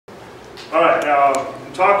All right, now,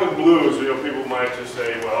 Talkin Blues, people might just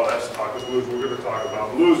say, well, that's Talkin Blues, we're going to talk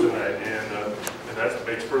about blues tonight, and that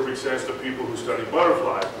makes perfect sense to people who study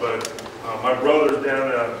butterflies. But my brothers down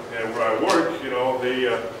where I work, they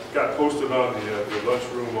got posted on the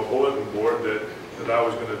lunchroom bulletin board that I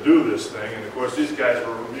was going to do this thing, and of course these guys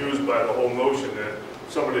were amused by the whole notion that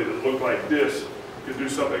somebody that looked like this could do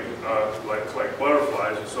something like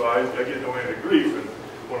butterflies, and so I get no end of grief, and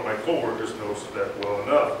one of my coworkers knows that well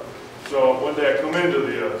enough. So one day I come into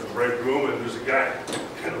the break room, and there's a guy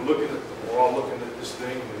kind of looking at the wall, looking at this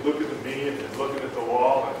thing, and looking at me, and then looking at the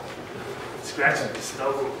wall, and scratching his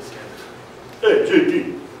elbow with his hand. Hey,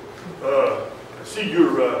 JD, I see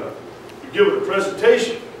you're giving a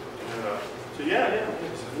presentation. And I said, yeah.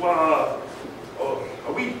 He said, well,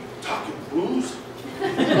 are we talking blues?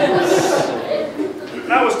 And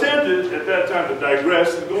I was tempted at that time to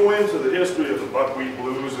digress and go into the history of the buckwheat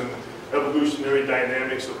blues and evolutionary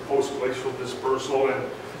dynamics of post-glacial dispersal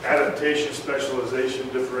and adaptation, specialization,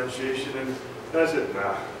 differentiation, and I said,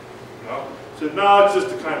 nah. No? I said, no, it's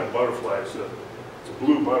just a kind of butterfly. It's a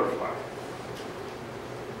blue butterfly.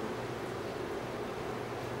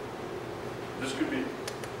 This could be,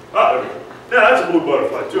 there we go. Yeah, that's a blue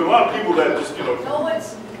butterfly too. A lot of people that just, No,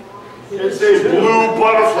 it's a blue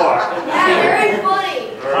butterfly. yeah, very funny.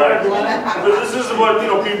 All right. But this is what,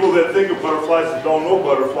 people that think of butterflies that don't know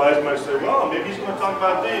butterflies might say, well, maybe he's going to talk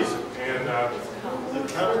about these. And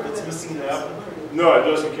the counter that's missing the apple. no, it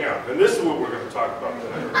doesn't count. And this is what we're going to talk about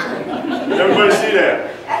tonight. Everybody see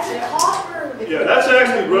that? That's a copper. Yeah, that's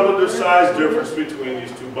actually relative size difference between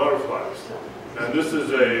these two butterflies. And this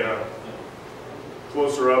is a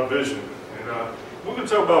closer up vision. And we're going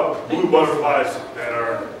to talk about blue butterflies that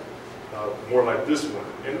are more like this one.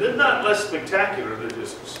 And they're not less spectacular, they're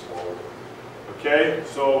just smaller. Okay?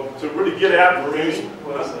 So to really get admiration,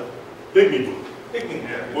 pygmy blue. Pygmy.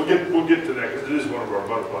 Yeah, we'll get to that because it is one of our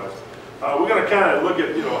butterflies. We're going to kind of look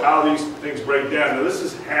at how these things break down. Now this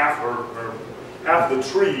is half or half the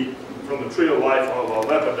tree from the tree of life of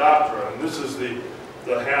Lepidoptera, and this is the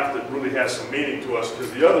half that really has some meaning to us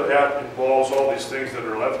because the other half involves all these things that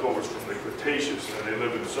are leftovers from the Cretaceous, and they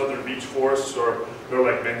live in southern beech forests, or they're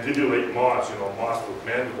like mandibulate moths, moths with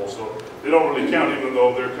mandibles, so they don't really count even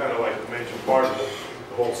though they're kind of like the major part of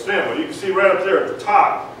the whole stem. But you can see right up there at the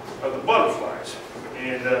top are the butterflies,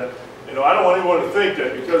 and I don't want anyone to think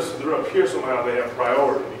that because they're up here somehow they have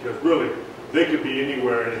priority, because really they could be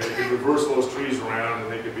anywhere and they could reverse those trees around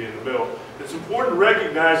and they could be in the middle. It's important to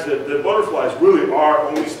recognize that butterflies really are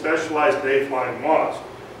only specialized day-flying moths.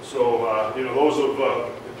 So, those of the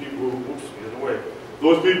people who,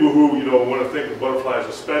 those people who, want to think of butterflies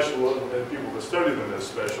as special and people that study them as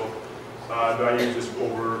special, now you just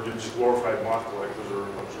glorified moth collectors or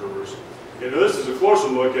observers. This is a closer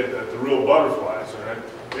look at the real butterflies, all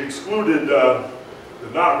right? They excluded the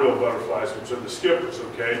not real butterflies, which are the skippers,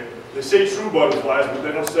 okay? They say true butterflies, but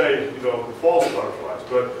they don't say, the false butterflies.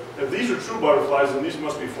 But if these are true butterflies, then these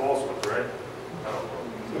must be false ones, right? I don't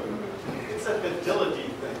know. It's a fidelity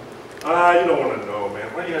thing. You don't want to know, man.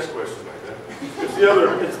 Why do you ask questions like that?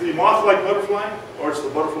 It's the moth-like butterfly, or it's the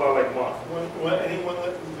butterfly-like moth? Anyone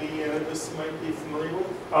that this might be familiar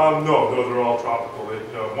with? No, they're all tropical.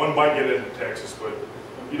 One might get into Texas, but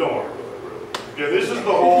you don't want to go there, really. Okay, this is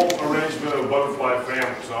the whole arrangement of butterfly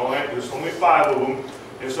families. Now, there's only 5 of them.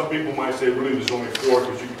 And some people might say, really, there's only 4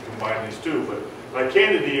 because you can combine these two. But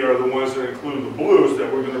Lycanidae are the ones that include the blues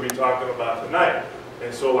that we're going to be talking about tonight.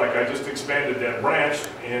 And so, I just expanded that branch,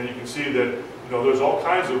 and you can see that, there's all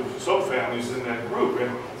kinds of subfamilies in that group.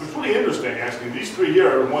 And it's really interesting, actually. These 3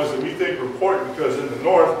 here are the ones that we think are important because in the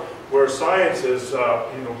north, where science has,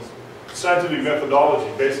 scientific methodology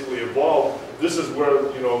basically evolved, this is where,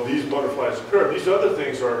 these butterflies occur. These other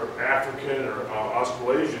things are African or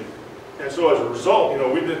Australasian. And so as a result,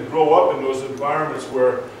 we didn't grow up in those environments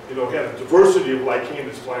where, we had a diversity of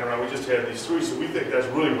lichenids flying around. We just had these 3, so we think that's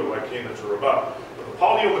really what lichenids are about. But the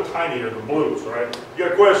Polyomytini are the blues, all right? You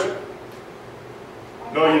got a question?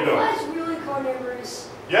 No, you don't. That's really carnivorous.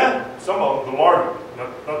 Yeah, some of them, the larvae,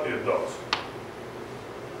 not the adults.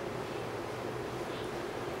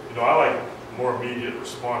 I like more immediate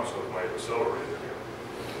response with my accelerator here.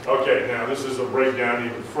 Okay, now this is a breakdown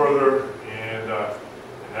even further, and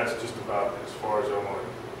that's just about as far as I want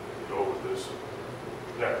to go with this.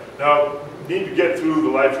 Yeah. Now, need to get through the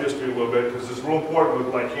life history a little bit because it's real important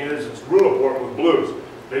with lichenids. It's real important with blues.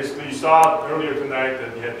 Basically, you saw earlier tonight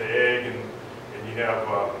that you had the egg and you have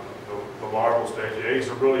the larval stage. The eggs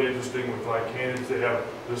are really interesting with lichenids. They have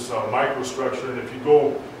this microstructure, and if you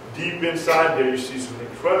go deep inside there, you see some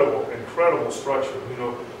incredible structure. You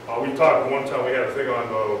know, we talked one time, we had a thing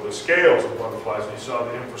on the scales of butterflies, and you saw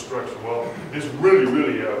the infrastructure. Well, it's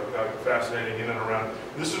really fascinating in and around.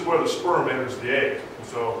 This is where the sperm enters the egg.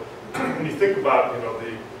 So when you think about, you know,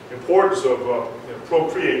 the importance of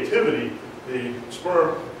procreativity, the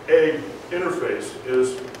sperm-egg interface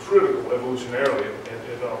is critical evolutionarily, and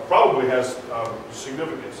it probably has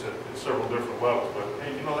significance at several different levels. But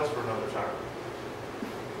hey, you know, that's for another time.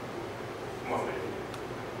 Come on, baby.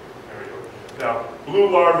 There we go. Now, blue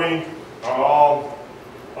larvae are all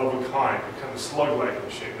of a kind. They're kind of slug-like in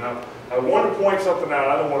shape. Now, I want to point something out.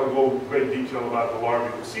 I don't want to go in great detail about the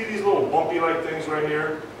larvae. But see these little bumpy-like things right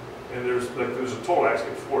here? And there's a total,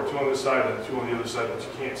 actually, two on this side and two on the other side that you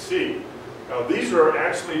can't see. Now, these are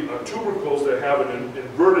actually tubercles that have an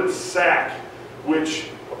inverted sac, which,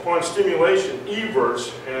 upon stimulation,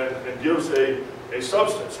 everts and gives a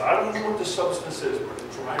substance. I don't know what the substance is, but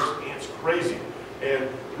it drives ants crazy. And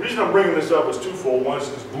the reason I'm bringing this up is twofold. One is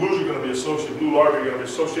because blue larvae are going to be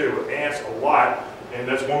associated with ants a lot, and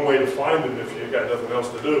that's one way to find them if you've got nothing else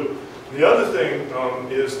to do. The other thing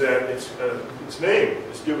is that its name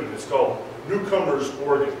is given. It's called Newcomer's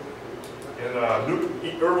organ. And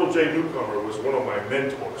Ervil J. Newcomer was one of my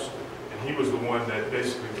mentors, and he was the one that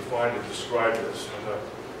basically defined and described this. And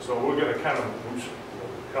so we're going to kind of,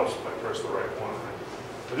 helps if I press the right one.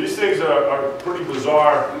 But these things are pretty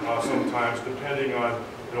bizarre sometimes, depending on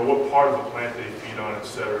what part of the plant they feed on,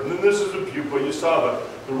 etc. And then this is a pupa. You saw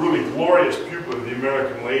the really glorious pupa of the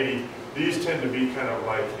American lady. These tend to be kind of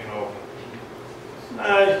like,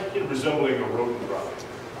 resembling a rodent drop.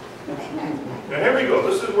 Now here we go.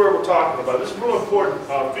 This is where we're talking about. This is a real important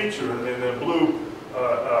feature in the blue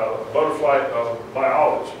butterfly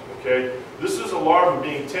biology. Okay, this is a larva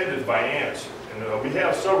being tended by ants, and we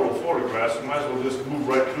have several photographs. We might as well just move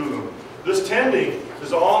right through them. This tending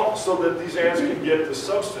is all so that these ants can get the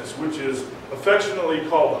substance, which is affectionately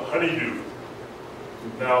called honeydew.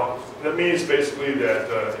 Now that means basically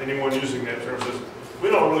that anyone using that term says, we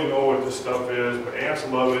don't really know what this stuff is, but ants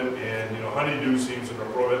love it, and honeydew seems to know.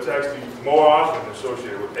 It's actually more often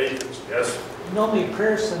associated with aphids. Yes? Nomi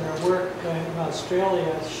Pearson, her work in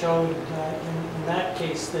Australia showed in that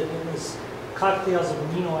case that it was cocktails of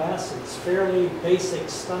amino acids, fairly basic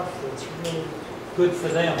stuff that's really good for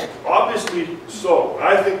them. Obviously so.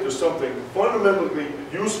 I think there's something fundamentally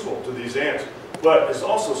useful to these ants, but it's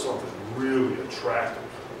also something really attractive.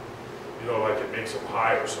 Like it makes them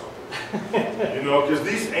high or something. Because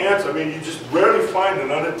these ants, you just rarely find an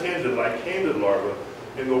unattended, like handed larva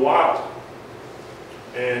in the wild.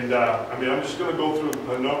 And I'm just going to go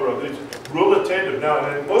through a number of these. Real attentive. Now,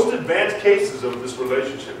 in the most advanced cases of this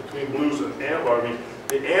relationship between blues and ant larvae,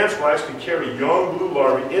 the ants will actually carry young blue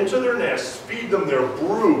larvae into their nests, feed them their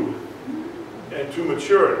brood, and to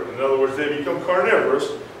maturity. In other words, they become carnivorous.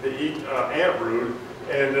 They eat ant brood.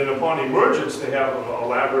 And then upon emergence, they have an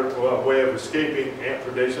elaborate way of escaping ant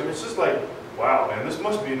predation. It's just like, wow, man, this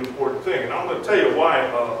must be an important thing. And I'm going to tell you why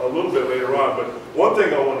a little bit later on. But one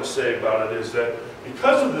thing I want to say about it is that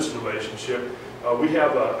because of this relationship, we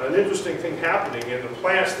have an interesting thing happening in the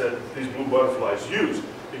plants that these blue butterflies use.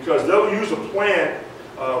 Because they'll use a plant,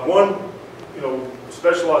 one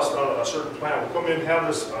specialist on a certain plant will come in and have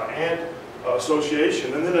this ant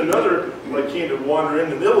association, and then another kind of wander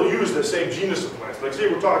in, and they'll use the same genus of plants. Like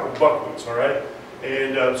say we're talking buckwheats, all right?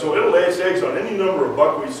 And so it'll lay its eggs on any number of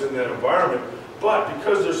buckwheats in that environment, but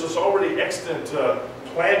because there's this already extant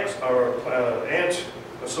plant or ant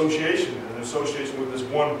association, and association with this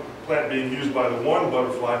one plant being used by the one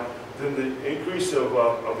butterfly, then the increase of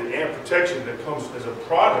the ant protection that comes as a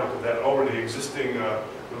product of that already existing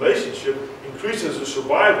relationship increases the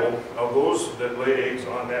survival of those that lay eggs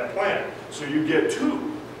on that plant. So you get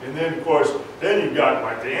two. And then, of course, then you've got,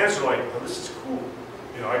 like, the ants are like, oh, this is cool.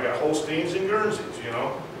 I got Holsteins and Guernseys,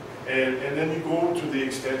 And then you go to the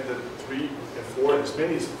extent that 3 and 4 and as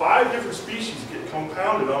many as 5 different species get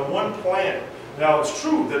compounded on one plant. Now, it's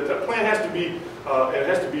true that that plant has to be,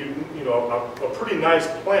 a pretty nice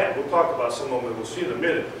plant. We'll talk about some of them that we'll see in a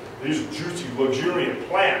minute. These are juicy, luxuriant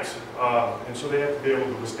plants, and so they have to be able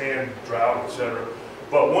to withstand drought, etc.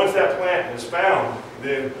 But once that plant is found,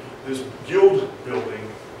 then this guild building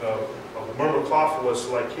of Myrmecophilus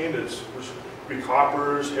lichenids, which would be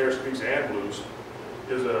hoppers, hairspinks, and blues,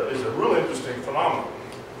 is a real interesting phenomenon.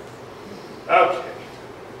 Okay,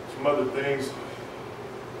 some other things.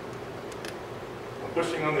 I'm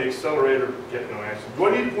pushing on the accelerator, getting no answer. Do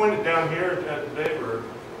I need to point it down here, Dave, or?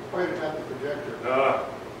 Point it at the projector.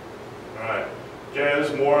 All right. Okay,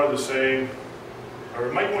 this is more of the same.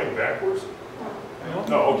 Am I going backwards?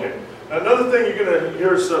 No, okay. Another thing you're going to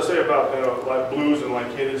hear us say about like blues and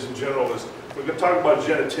lichenids in general is we're going to talk about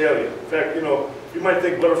genitalia. In fact, you might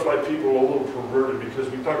think butterfly people are a little perverted because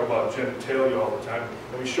we talk about genitalia all the time,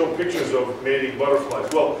 and we show pictures of mating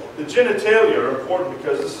butterflies. Well, the genitalia are important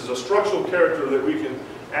because this is a structural character that we can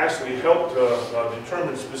actually help to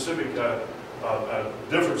determine specific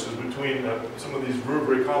differences between some of these very,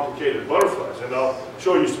 very complicated butterflies. And I'll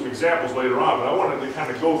show you some examples later on, but I wanted to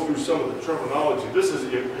kind of go through some of the terminology. This is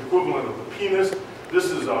the equivalent of the penis. This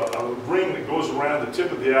is a ring that goes around the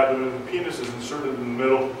tip of the abdomen. The penis is inserted in the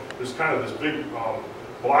middle. There's kind of this big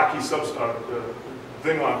blocky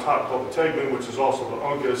thing on top called the tegmen, which is also the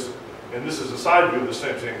uncus. And this is a side view of the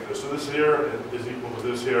same thing. So this here is equal to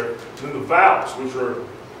this here. And then the valves, which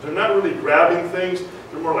they're not really grabbing things.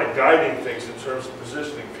 They're more like guiding things in terms of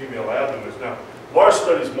positioning female abdomens. Now, Lars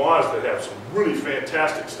studies moths that have some really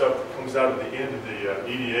fantastic stuff that comes out of the end of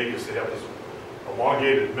the Aedeagus. They have these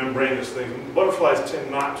elongated membranous things. Butterflies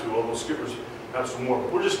tend not to, although skippers have some more.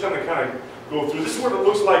 But we're just going to kind of go through. This is what it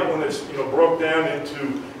looks like when it's broke down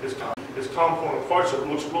into its component parts. It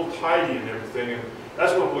looks real tidy and everything, and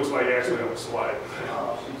that's what it looks like actually on the slide.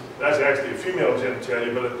 That's actually a female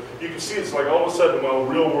genitalia, but you can see it's like all of a sudden, while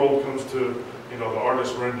the real world comes to the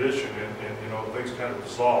artist's rendition, and things kind of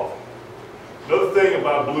dissolve. Another thing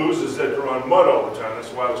about blues is that they're on mud all the time.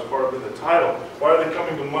 That's why it was part of the title. Why are they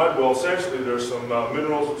coming to mud? Well, essentially there's some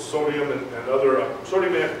minerals, sodium and other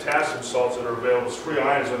sodium and potassium salts that are available as free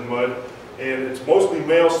ions in mud, and it's mostly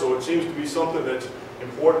male, so it seems to be something that's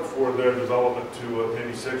important for their development to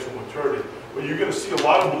maybe sexual maturity. But you're going to see a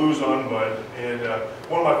lot of blues on mud, and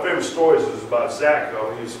one of my favorite stories is about Zach.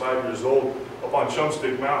 He was 5 years old up on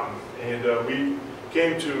Chumstick Mountain, and we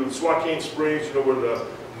came to Swakane Springs, where the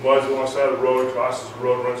mud's alongside the road, crosses the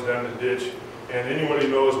road, runs down the ditch. And anybody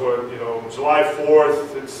knows what, July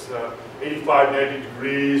 4th, it's 85, 90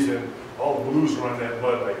 degrees, and all the blues are on that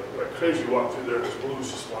mud like crazy. You walk through there, there's blues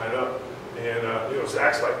just flying up. And,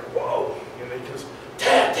 Zach's like, whoa. And he goes,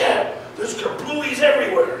 Dad, there's blueies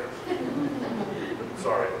everywhere.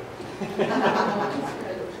 Sorry.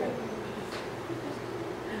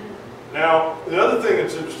 Now, the other thing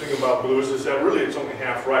that's interesting about blues is that really it's only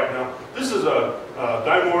half right. Now, this is a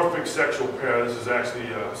dimorphic sexual pair. This is actually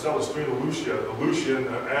Celestrina lucia, the Lucian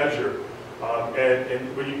azure.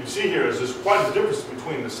 And what you can see here is there's quite a difference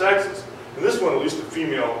between the sexes. In this one, at least the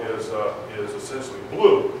female is essentially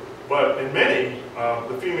blue. But in many,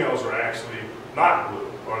 the females are actually not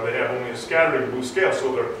blue, or they have only a scattering blue scale,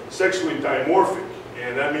 so they're sexually dimorphic.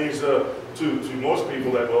 And that means to most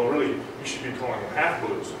people that, well, really, you should be calling them half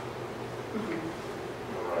blues.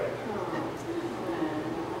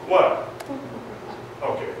 What?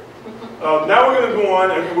 Okay. Now we're going to go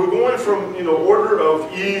on, and we're going from order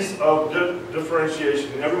of ease of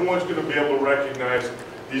differentiation. Everyone's going to be able to recognize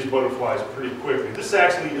these butterflies pretty quickly. This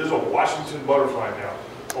actually is a Washington butterfly now,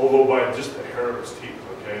 although by just the hair of its teeth.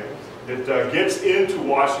 Okay, it gets into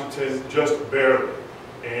Washington just barely,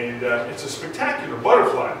 and it's a spectacular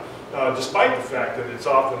butterfly, despite the fact that it's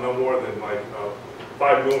often no more than like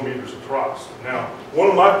 5 millimeters across. Now, one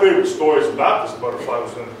of my favorite stories about this butterfly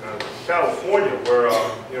was in California, where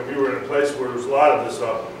we were in a place where there was a lot of this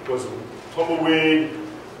was tumbleweed,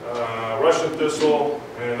 Russian thistle,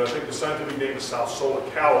 and I think the scientific name is South Sola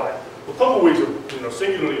cali. Well, tumbleweeds are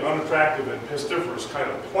singularly unattractive and pestiferous kind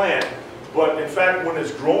of plant, but in fact, when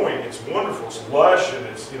it's growing, it's wonderful. It's lush and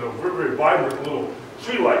it's very, very vibrant little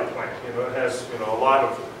tree-like plant. It has a lot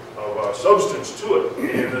of substance to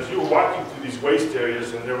it. And as you were walking through these waste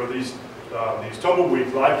areas, and there were these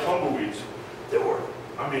tumbleweeds, live tumbleweeds, there were,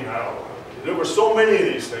 I don't know, there were so many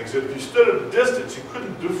of these things that if you stood at a distance, you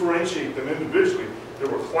couldn't differentiate them individually. There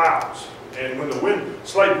were clouds. And when the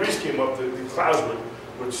slight breeze came up, the clouds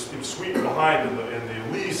would sweep behind in the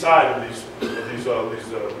lee side of these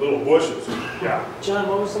little bushes. Yeah. John,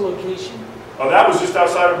 what was the location? That was just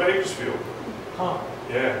outside of Bakersfield. Huh.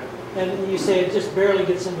 Yeah. And you say it just barely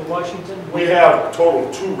gets into Washington? We have a total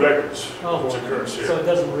of 2 records which boy. occurs here. So it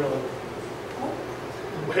doesn't really.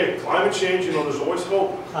 Hey, climate change, there's always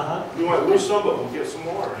hope. We might lose some, but we'll get some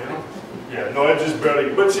more, Yeah, no, it just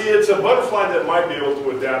barely. But see, it's a butterfly that might be able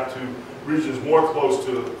to adapt to regions more close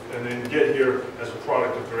to, and then get here as a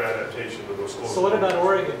product of their adaptation to those close. So what about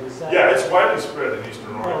Oregon? Is that? Yeah, it's widely spread in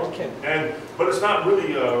eastern Oregon. Oh, okay. But it's not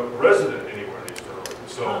really resident anywhere in eastern Oregon.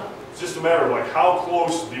 So it's just a matter of like how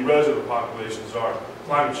close the resident populations are.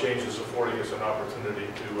 Climate change is affording us an opportunity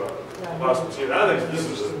to possibly see it. I think this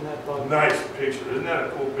is a nice picture. Isn't that a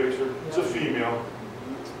cool picture? Yeah. It's a female,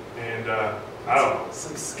 and I don't know.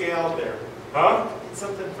 Some scale there. Huh?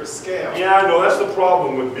 Something for scale. Yeah, I know, that's the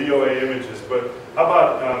problem with VOA images, but how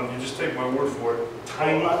about, you just take my word for it,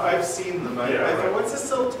 tiny? I've seen them. Yeah, I thought, right. what's this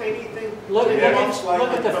little tiny thing? Look Yeah.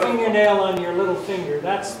 at the fingernail on your little finger.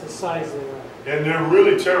 That's the size they are. And they're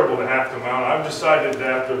really terrible to have to mount. I've decided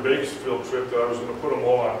that after a Bakersfield trip that I was going to put them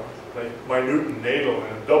all on like minute and natal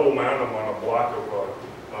and double mount them on a block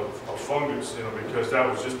of fungus, you know, because that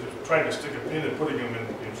was just trying to stick a pin and putting them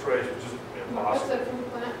in trays was just What's impossible. that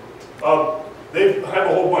food plant? They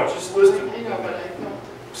have a whole bunch, just listed. I know, but I don't.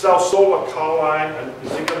 Salsola coli,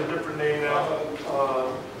 has they got a different name now?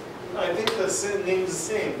 I think the name's the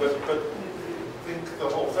same, but I think the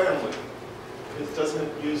whole family. It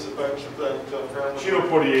doesn't use a bunch of that family.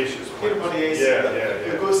 Chenopodiaceous. Chenopodiaceous.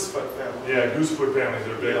 Yeah. The goosefoot family. Yeah, goosefoot families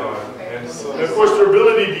are big on. Okay. And of course, their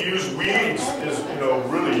ability to use weeds is, you know,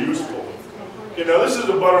 really useful. You know, this is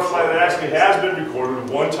a butterfly that actually has been recorded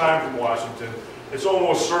one time from Washington. It's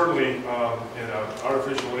almost certainly an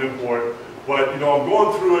artificial import. But, you know, I'm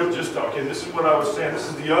going through it just, okay, this is what I was saying. This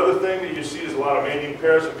is the other thing that you see is a lot of mating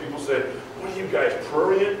pairs, and people say, what are you guys,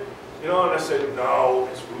 prurient? You know, and I say, no,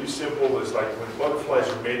 it's really simple. It's like when butterflies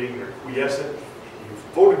are mating, they're quiescent. You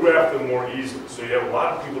photograph them more easily. So you have a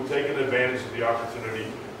lot of people taking advantage of the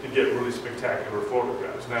opportunity to get really spectacular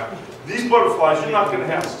photographs. Now, these butterflies, you're not going to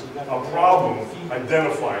have a problem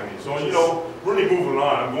identifying these. So, you know, really moving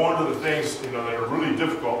on, I'm going to the things, you know, that are really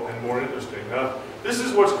difficult and more interesting. Now, this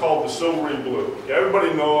is what's called the silvery blue. Okay,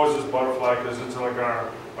 everybody knows this butterfly because it's like our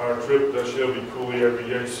trip to Shelby Coulee every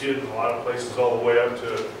year. You see it in a lot of places all the way up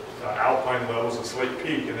to alpine levels at Slate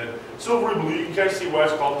Peak. And then silvery blue, you can kind of see why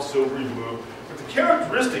it's called the silvery blue. But the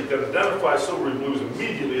characteristic that identifies silvery blues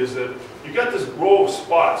immediately is that you got this row of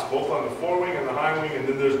spots, both on the forewing and the hind wing, and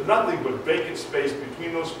then there's nothing but vacant space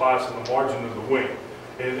between those spots and the margin of the wing.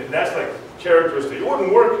 And that's like characteristic. It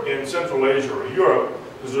wouldn't work in Central Asia or Europe,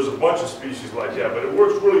 because there's a bunch of species like that, but it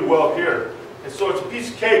works really well here. And so it's a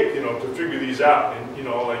piece of cake, you know, to figure these out. And, you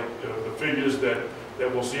know, like the figures that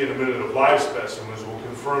we'll see in a minute of live specimens will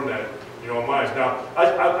confirm that, you know, in mine. Now,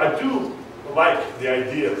 I do like the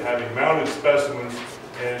idea of having mounted specimens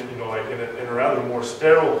and, you know, like in a rather more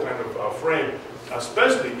sterile kind of frame,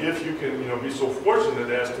 especially if you can, you know, be so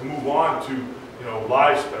fortunate as to move on to, you know,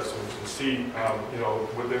 live specimens and see, you know,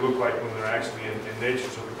 what they look like when they're actually in nature.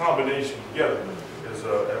 So the combination together is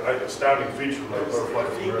an astounding feature. Like There's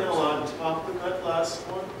a female on top of that last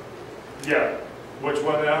one? Yeah. Which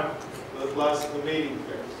one now? The last, the mating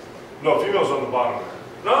pair. No, female's on the bottom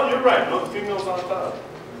there. No, you're right. No, the female's on top.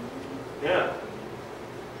 Yeah.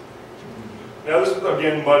 Now this is,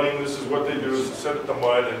 again, mudding. This is what they do, is set it to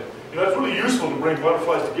mud. And, you know, it's really useful to bring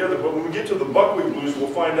butterflies together. But when we get to the buckwheat blues, we'll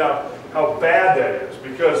find out how bad that is.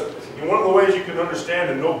 Because one of the ways you can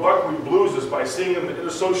understand and know buckwheat blues is by seeing them in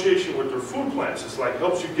association with their food plants. It's like,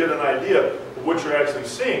 helps you get an idea of what you're actually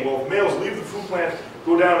seeing. Well, if males leave the food plant,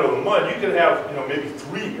 go down to the mud, you can have, you know, maybe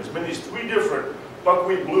as many as three different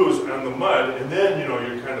buckwheat blues on the mud, and then, you know,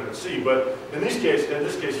 you're kind of at sea. But in this case,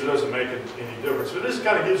 it doesn't make any difference. So this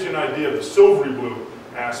kind of gives you an idea of the silvery blue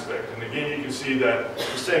aspect. And again, you can see that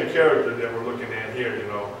the same character that we're looking at here, you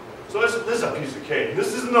know. So this is a piece of cake.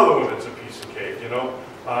 This is another one that's a piece of cake, you know.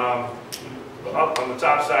 Up on the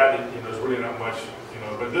top side, you know, there's really not much, you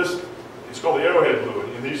know, but this, it's called the arrowhead blue,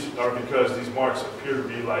 and these are because these marks appear to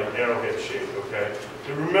be like arrowhead shaped, okay?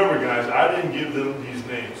 And remember, guys, I didn't give them these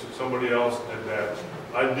names. Somebody else did that.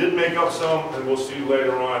 I did make up some, and we'll see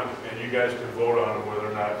later on, and you guys can vote on whether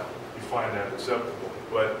or not you find that acceptable.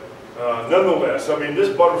 But nonetheless, I mean,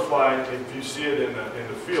 this butterfly, if you see it in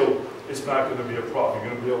the field, it's not going to be a problem.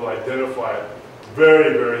 You're going to be able to identify it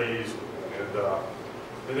very, very easily.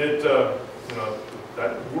 And it, you know,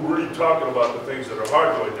 that we're really talking about the things that are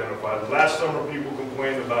hard to identify. Last summer, people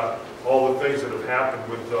complained about all the things that have happened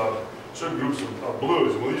with certain groups of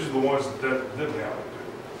blues. Well, these are the ones that didn't happen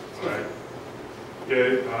to, right?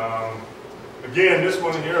 Okay. Again, this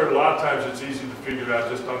one here, a lot of times it's easy to figure out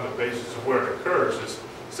just on the basis of where it occurs. It's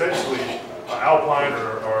essentially alpine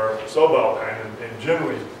or subalpine, and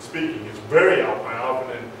generally speaking, it's very alpine,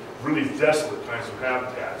 often in really desolate kinds of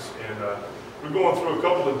habitats. And we're going through a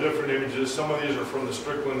couple of different images. Some of these are from the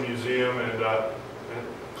Strickland Museum, and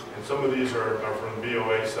some of these are from the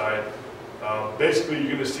BOA site. Basically,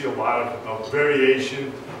 you're going to see a lot of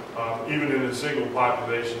variation, even in a single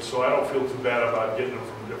population, so I don't feel too bad about getting them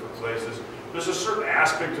from different places. There's a certain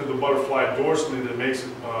aspect of the butterfly dorsally that makes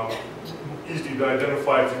it easy to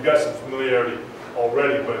identify if you've got some familiarity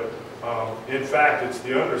already, but in fact, it's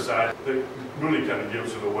the underside that really kind of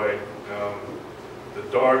gives it away. The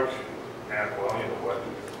dark, and well, you know what,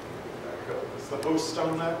 Is the host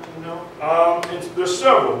on that, you know? There's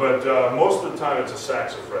several, but most of the time it's a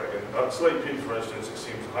saxifrage. And slate peak, for instance, it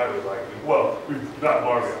seems highly likely. Well, we've got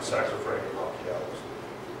larvae on saxifrage and rocky owls.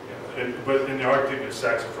 But in the Arctic, it's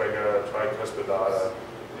saxifraga, tricuspidata,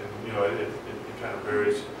 and you know, it kind of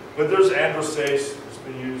varies. But there's androsace that's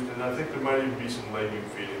been used, and I think there might even be some legume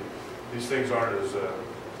feeding. These things aren't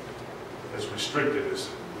as restricted as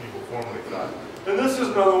people formerly thought. And this is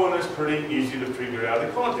another one that's pretty easy to figure out. They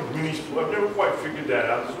call it the greenish blue. I've never quite figured that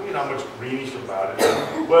out. There's really not much greenish about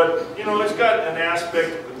it. But, you know, it's got an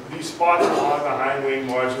aspect, these spots along the hind wing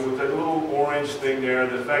margin with that little orange thing there,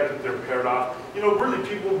 the fact that they're paired off. You know, really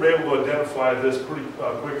people were able to identify this pretty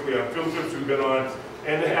quickly on field trips we've been on,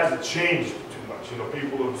 and it hasn't changed too much. You know,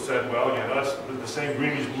 people have said, well, you know, that's the same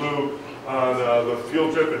greenish blue on the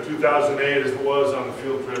field trip in 2008 as it was on the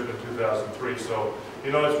field trip in 2003. So,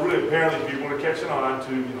 you know, it's really apparently people are catching on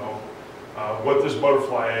to, you know, what this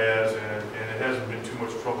butterfly is, and it hasn't been too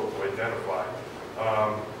much trouble to identify.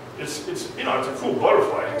 It's you know, it's a cool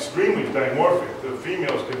butterfly, extremely dimorphic. The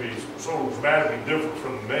females can be so dramatically different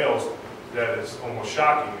from the males that it's almost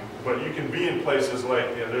shocking. But you can be in places like,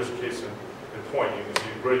 you know, there's a case in Point, you can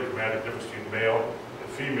see a great dramatic difference between male and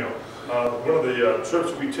female. One of the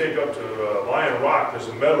trips we take up to Lion Rock, there's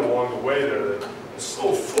a meadow along the way there that is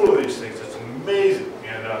so full of these things. It's amazing.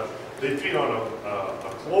 And they feed on a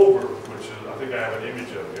clover, which is, I think I have an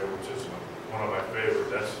image of here, which is one of my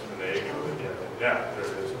favorites. That's an egg. Yeah, there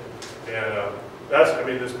it is. And I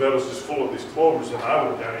mean, this meadow's just full of these clovers. And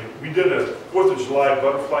I mean, we did a 4th of July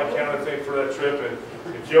butterfly count, I think, for that trip. And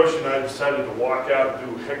Kiyoshi and I decided to walk out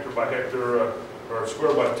and do hectare by hectare, or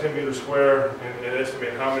square by 10 meter square, and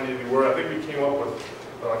estimate how many there were. I think we came up with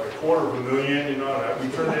like 250,000, you know, and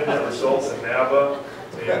we turned in that results in NABA.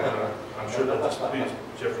 And I'm sure that displeased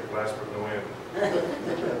Jeffrey Glassberg no end.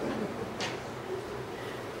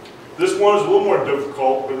 This one is a little more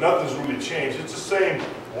difficult, but nothing's really changed. It's the same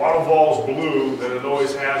waterfalls blue that it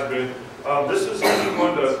always has been. This is an easy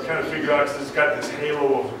one to kind of figure out because it's got this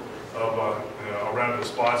halo of you know, around the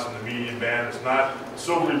spots in the median band. It's not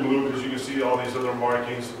silvery blue because you can see all these other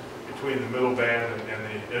markings between the middle band and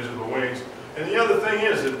the edge of the wings. And the other thing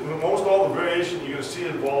is that most all the variation you're going to see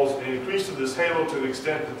involves an increase of this halo to the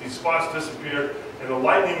extent that these spots disappear, and the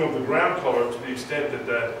lightening of the ground color to the extent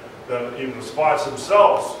that even the spots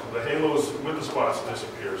themselves, the halos with the spots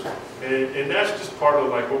disappears. And that's just part of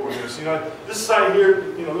like what we're going to see. Now, this site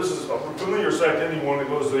here, you know, this is a familiar site to anyone that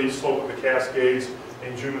goes to the east slope of the Cascades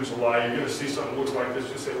in June and July. You're going to see something that looks like this.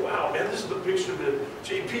 You say, wow, man, this is the picture that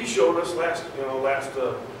JP showed us last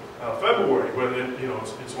February, when it, you know,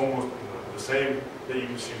 it's almost the same that you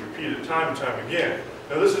can see repeated time and time again.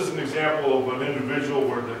 Now this is an example of an individual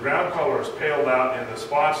where the ground color is paled out and the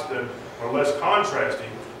spots that are less contrasting.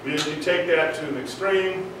 You take that to an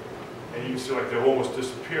extreme and you can see like they've almost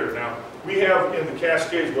disappeared. Now we have in the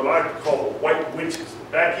Cascades what I call the white witches.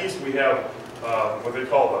 Back east we have what they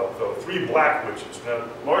call the 3 black witches. Now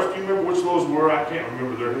Lars, do you remember which those were? I can't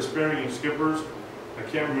remember. They're Hesperian skippers. I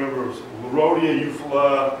can't remember. It was Lerodia,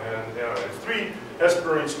 Euphila, and 3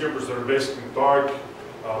 Hesperian skippers that are basically dark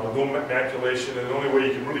with no maculation, and the only way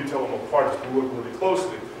you can really tell them apart is to look really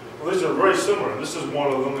closely. Well, these are very similar. This is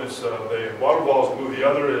one of them. It's the waterfall's blue. The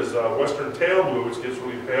other is western tail blue, which gets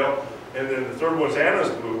really pale. And then the third one's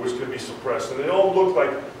Anna's blue, which can be suppressed. And they all look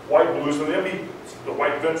like white blues. And they have the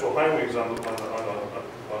white ventral hind wings on the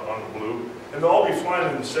blue. And they'll all be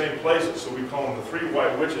flying in the same places. So we call them the 3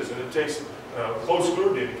 white witches. And it takes close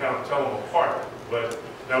scrutiny to kind of tell them apart. But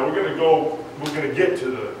now we're going to get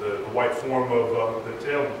to the white form of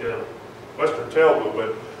the western tail blue.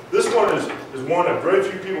 But this one is one that very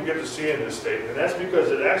few people get to see in this state, and that's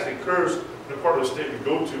because it actually occurs in a part of the state we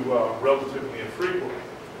go to relatively infrequently.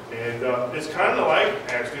 And it's kind of like,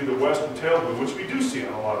 actually, the western tail blue, which we do see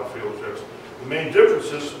on a lot of field trips. The main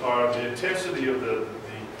differences are the intensity of the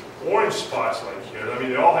orange spots like here. I mean,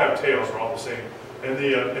 they all have tails, they're all the same. And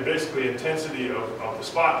the basically intensity of the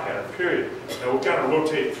spot pattern, period. Now we'll kind of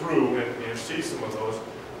rotate through and see some of those.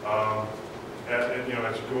 And you know,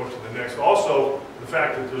 as you go into the next. Also, the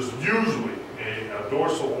fact that there's usually a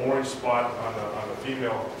dorsal orange spot on the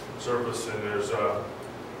female surface, and there's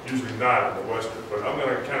usually not in the western. But I'm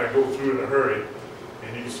going to kind of go through in a hurry,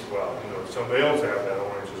 and you can see, well, you know, some males have that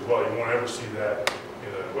orange as well. You won't ever see that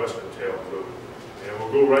in the western tail blue. And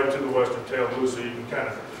we'll go right to the western tail blue, so you can kind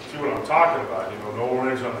of see what I'm talking about. You know, no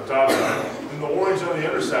orange on the top side, and the orange on the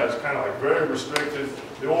underside is kind of like very restricted.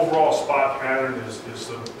 The overall spot pattern is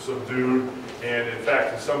subdued. And in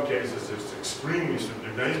fact, in some cases, it's extremely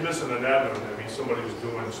subdued. Now, he's missing an abdomen. I mean, somebody was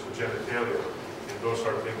doing some genitalia, and those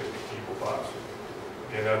are things that people box.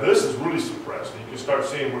 And this is really suppressed. You can start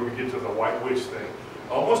seeing where we get to the white witch thing.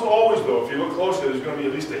 Almost always, though, if you look closely, there's going to be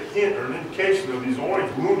at least a hint or an indication of these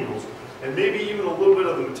orange lunules, and maybe even a little bit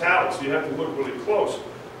of the metallic, so you have to look really close.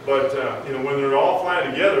 But, you know, when they're all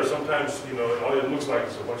flying together, sometimes, you know, all it looks like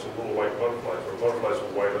is a bunch of little white butterflies, or butterflies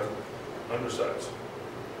with white undersides.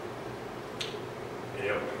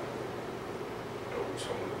 Yep.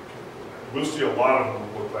 We'll see a lot of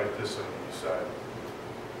them look like this on the east side.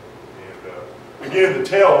 And again, the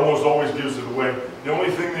tail almost always gives it away. The only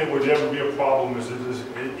thing that would ever be a problem is it is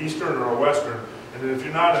eastern or western. And then if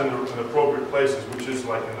you're not in the appropriate places, which is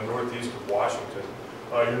like in the northeast of Washington,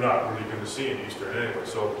 you're not really going to see an eastern anyway.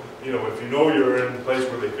 So, you know, if you know you're in a place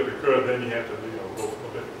where they could occur, then you have to, you know, go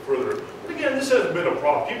a bit further. But again, this hasn't been a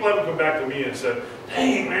problem. People haven't come back to me and said,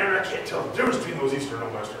 dang, man, I can't tell the difference between those eastern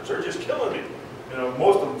and westerns. They're just killing me. You know,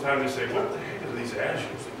 most of the time they say, what the heck are these azures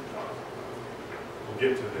that you're talking about? We'll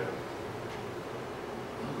get to them.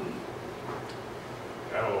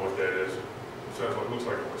 I don't know what that is. It looks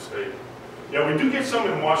like a mistake. Yeah, we do get some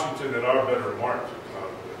in Washington that are better marked.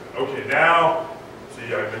 Okay, now,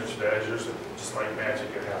 see, I mentioned azures, and just like magic,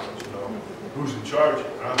 it happens, you know. Who's in charge?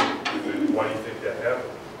 Why do you think that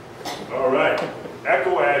happened? All right,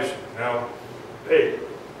 Echo azure. Now, hey,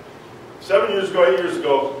 7 years ago, 8 years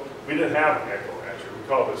ago, we didn't have an Echo azure. We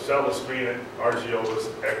called it Celestine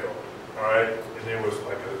Argiolus Echo. All right, and it was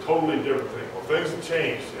like a totally different thing. Well, things have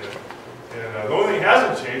changed, and the only thing that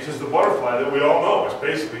hasn't changed is the butterfly that we all know. It's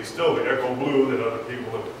basically still the Echo blue that other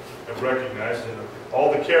people have recognized. And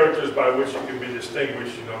all the characters by which you can be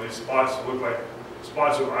distinguished, you know, these spots that look like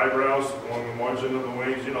spots of eyebrows along the margin of the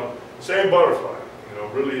wings, you know, same butterfly. You know,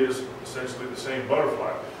 really is essentially the same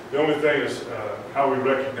butterfly. The only thing is how we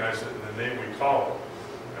recognize it and the name we call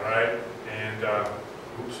it. All right? And,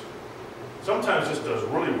 oops. Sometimes this does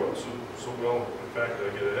really well, so well, in fact,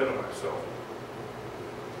 I get ahead of myself.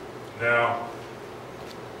 Now,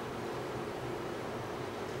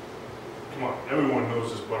 come on, everyone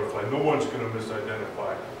knows this butterfly. No one's going to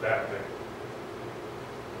misidentify that thing.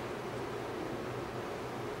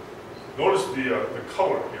 Notice the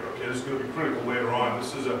color here, okay? This is going to be critical later on.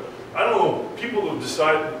 This is a, I don't know, people have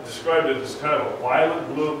described it as kind of a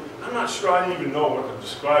violet blue. I'm not sure I even know what to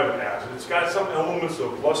describe it as. It's got some elements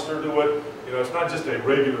of luster to it. You know, it's not just a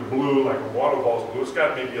regular blue like a water ball's blue. It's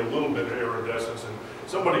got maybe a little bit of iridescence, and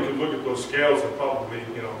somebody could look at those scales and probably,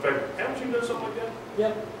 you know, in fact, haven't you done something like that?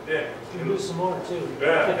 Yep. Yeah. You can do some more too.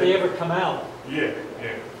 Yeah. If they ever come out. Yeah,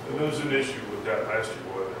 yeah. And there was an issue with that last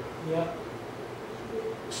year, wasn't there? Yep.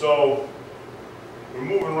 So we're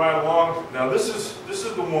moving right along. Now this is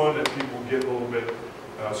the one that people get a little bit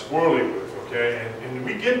squirrely with, okay? And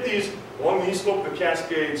we get these along the east slope of the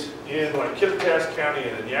Cascades in like Kittitas County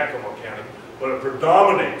and in Yakima County, but it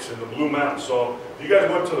predominates in the Blue Mountains. So you guys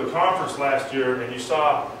went to the conference last year and you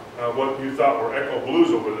saw what you thought were Echo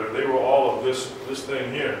Blues over there. They were all of this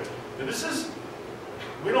thing here. And this is,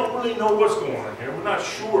 we don't really know what's going on here. We're not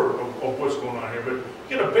sure of what's going on here, but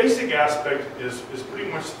again, a basic aspect is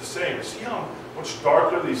pretty much the same. See how much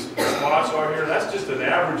darker these spots are here? That's just an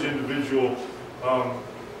average individual of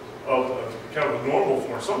kind of a normal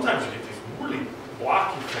form. Sometimes you get these really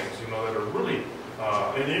blocky things, you know, that are really,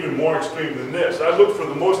 and even more extreme than this. I looked for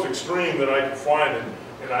the most extreme that I could find,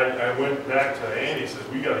 and I went back to Andy and says,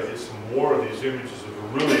 we got to get some more of these images of the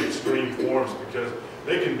really extreme forms, because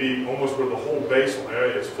they can be almost where the whole basal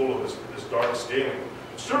area is full of this dark scaling.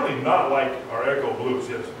 Certainly not like our Echo Blues,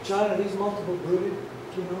 yes. John, are these multiple brooded?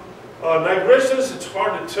 Do you know? Nigrescens, it's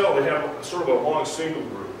hard to tell. They have sort of a long single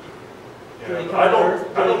brood. Do they come I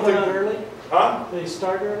out don't think early? Huh? Do they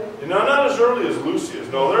start early? No, not as early as Lucia's.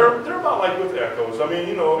 No, they're about like with Echoes. I mean,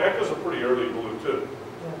 you know, Echoes are pretty early blue too.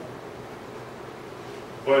 Yeah.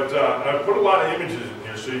 But I put a lot of images in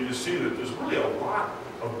here so you can see that there's really a lot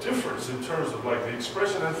of difference in terms of like the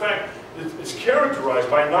expression. In fact, it's characterized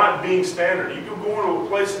by not being standard. You could go into a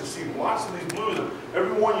place and see lots of these blues, and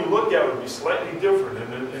every one you look at would be slightly different,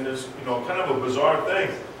 and it's, you know, kind of a bizarre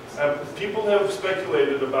thing. People have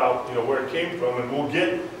speculated about, you know, where it came from, and we'll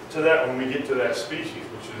get to that when we get to that species,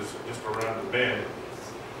 which is just around the bend.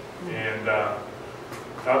 And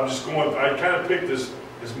I'm just going, I kind of picked as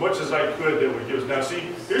much as I could that would give us. Now see,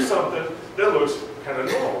 here's something that looks kind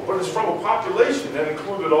of normal, but it's from a population that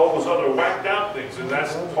included all those other whacked out things, and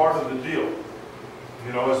that's part of the deal.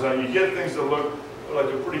 You know, is that you get things that look like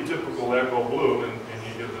a pretty typical Echo Blue, and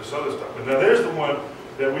you get this other stuff. But now there's the one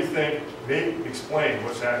that we think may explain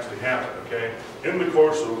what's actually happened, okay? In the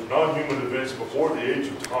course of non-human events before the age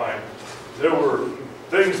of time, there were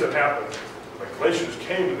things that happened, like glaciers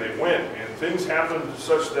came and they went, and things happened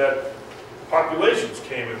such that populations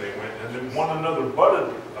came and they went, and then one another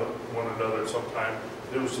butted one another at some time.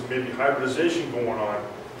 There was some maybe hybridization going on,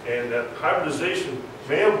 and that hybridization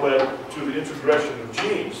may have led to the introgression of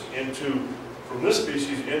genes from this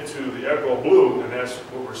species into the Echo blue, and that's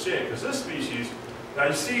what we're seeing. Because this species, now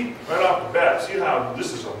you see right off the bat, see how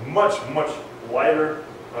this is a much, much lighter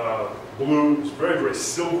blue. It's very, very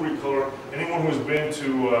silvery color. Anyone who's been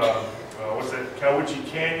to, what's that, Cowiche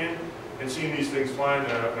Canyon, and seen these things flying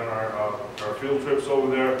on our field trips over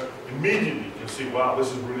there, immediately you can see, wow,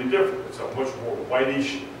 this is really different. It's a much more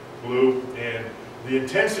whitish blue, and the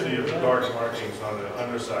intensity of the dark markings on the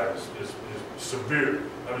underside is severe.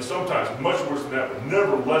 I mean, sometimes much worse than that, but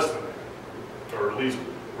never less than that, or at least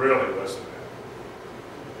rarely less than that.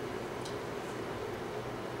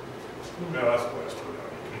 No, that's the last one.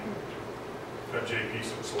 Got JP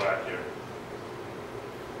some slack here.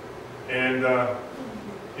 And,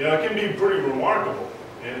 you know, it can be pretty remarkable.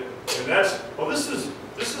 And that's, well, this is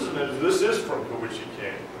from Cowiche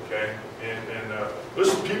Canyon, okay? And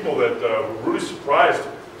there's some people that were really surprised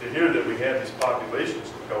to hear that we had these populations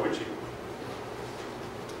in Cowiche.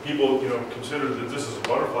 People, you know, considered that this is a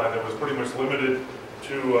butterfly that was pretty much limited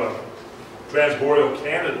to transboreal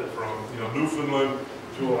Canada, from, you know, Newfoundland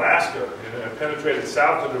to Alaska, and penetrated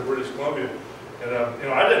south into British Columbia. And, you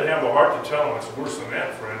know, I didn't have the heart to tell them it's worse than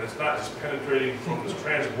that, friend. It's not just penetrating from this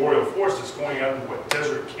transboreal force, it's going out into a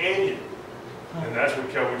desert canyon. And that's what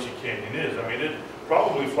Cowiche Canyon is. I mean, it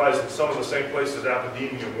probably flies in some of the same places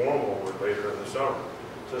Aberdeen and Warmole would later in the summer.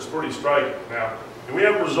 So it's pretty striking. Now, we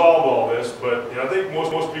haven't resolved all this, but you know, I think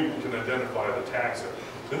most people can identify the taxa.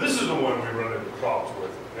 And this is the one we run into problems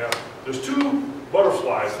with. Now, there's two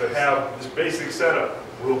butterflies that have this basic setup.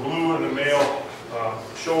 Real blue in the male,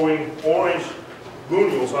 showing orange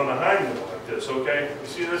lunules on the hindwing like this, okay? You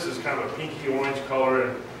see this is kind of a pinky orange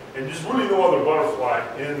color, and there's really no other butterfly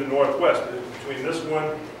in the Northwest between this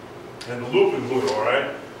one and the lupin blue, all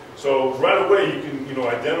right? So right away you can, you know,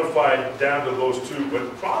 identify down to those two, but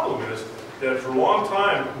the problem is that for a long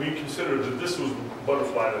time we considered that this was the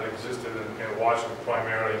butterfly that existed in Washington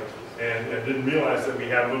primarily, and didn't realize that we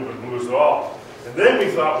had lupin blues at all. And then we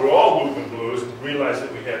thought we were all lupin blues, and didn't realize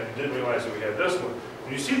that we had this one.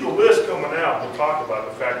 When you see the list coming out, we'll talk about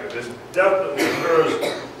the fact that this definitely occurs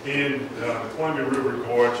in the Columbia River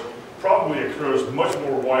Gorge, probably occurs much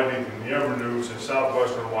more widely than we ever knew in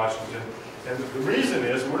southwestern Washington. And the reason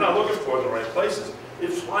is we're not looking for it in the right places. It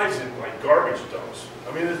flies in like garbage dumps.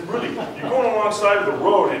 I mean, it's really, you're going alongside of the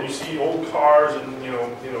road and you see old cars and, you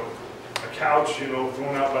know, a couch, you know,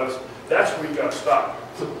 thrown out by this. That's where you got to stop,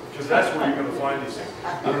 because that's where you're going to find these things.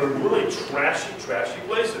 They're in really trashy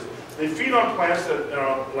places. They feed on plants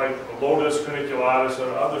that, like lotus, funiculatus,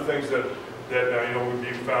 and other things that you know, would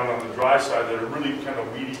be found on the dry side that are really kind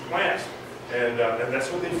of weedy plants. And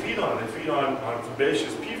that's what they feed on. They feed on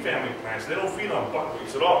fabaceous pea family plants. They don't feed on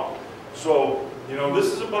buckwheats at all. So, you know,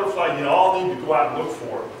 this is a butterfly you all need to go out and look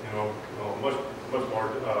for, you know, much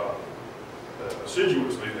more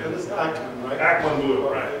assiduously. And this is Ackman, right? Ackman blue,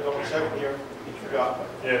 right. Double check here. You forgot.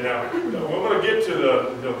 Yeah, now, we're going to get to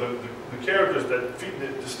the characters that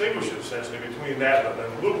distinguish it essentially between that and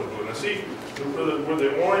the lupin blue. Now see, where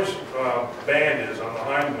the orange band is on the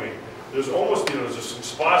hind wing, there's almost, you know, there's some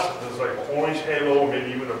spots, there's like an orange halo,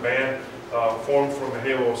 maybe even a band formed from a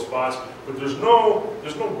halo of spots, but there's no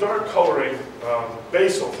dark coloring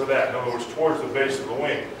basal to that, in other words, towards the base of the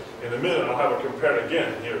wing. In a minute, I'll have it compared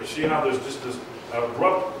again here. See how there's just this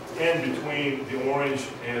abrupt end between the orange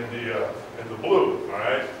and the blue, all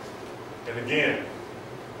right? And again,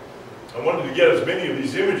 I wanted to get as many of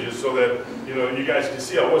these images so that, you know, you guys can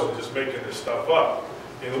see I wasn't just making this stuff up.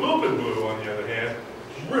 In the lupin blue, on the other hand,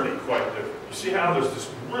 is really quite different. You see how there's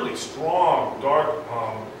this really strong, dark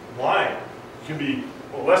line. It can be,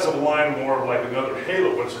 well, less of a line, more like another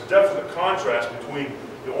halo, but it's a definite contrast between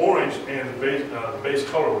the orange and the base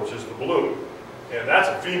color, which is the blue. And that's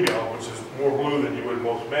a female, which is more blue than you would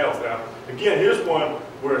most males. Now, again, here's one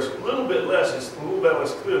where it's a little bit less,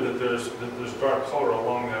 clear that there's dark color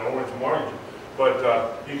along that orange margin. But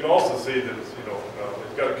you can also see that it's, you know,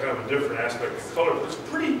 it's got a kind of a different aspect of color, but it's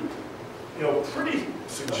pretty, you know, pretty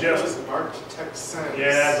suggestive. Architect sense.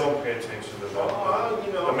 Yeah, don't pay attention to that.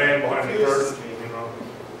 You know, the man behind the curtain, you know.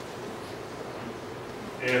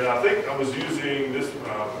 And I think I was using this,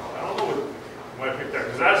 I don't know what I picked that,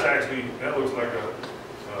 because that's actually, that looks like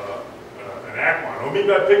an Ackman. Or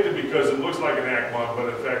maybe I picked it because it looks like an Ackman, but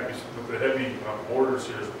in fact, with the heavy borders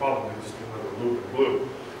here, it's probably just a lupin blue.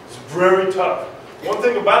 It's very tough. One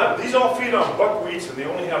thing about it, these all feed on buckwheats, and they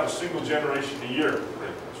only have a single generation a year.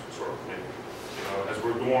 Sort of, maybe. You know, as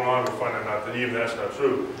we're going on, we're finding out that even that's not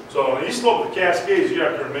true. So on the east slope of the Cascades,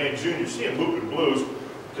 year after May and June, you're seeing lupin blues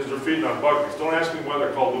because they're feeding on buckwheats. Don't ask me why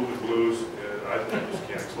they're called Talkin The Blues. I just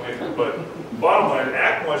can't explain it. But bottom line,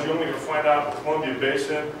 Acmons you're only going to find out in the Columbia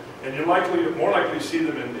Basin, and you're more likely to see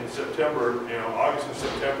them in September, August and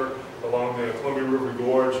September, along the Columbia River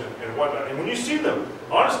Gorge and whatnot. And when you see them,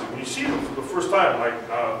 honestly, when you see them for the first time, like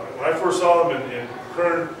when I first saw them in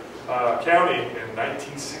Kern County in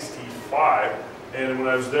 1965, and when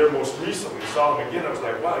I was there most recently, saw them again, I was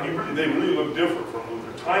like, wow, they really look different from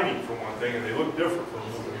Luther. They're tiny for one thing, and they look different from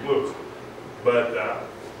Luther Blues. But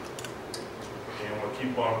we'll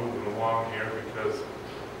keep on moving along here because,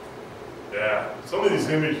 yeah, some of these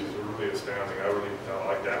images are really astounding. I really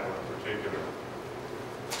like that one in particular.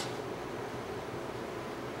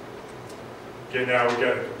 Okay, now we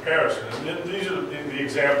got a comparison, and these are the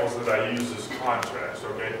examples that I use as contrast,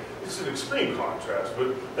 okay? It's an extreme contrast,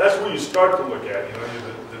 but that's where you start to look at,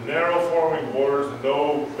 the narrow forming borders, the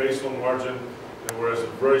no basal margin, and whereas a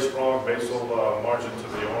very strong basal margin to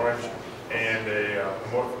the orange, and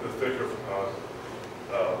the thicker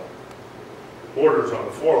borders on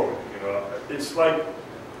the forewing, It's like,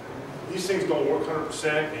 these things don't work 100%,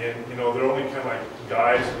 and they're only kind of like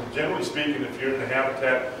guides. And generally speaking, if you're in the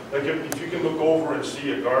habitat, like if you can look over and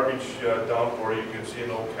see a garbage dump, or you can see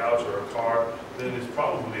an old couch or a car, then it's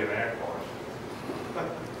probably an Acmon.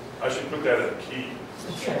 I should put that in a key.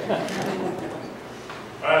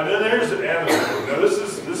 And then there's an animal. Now this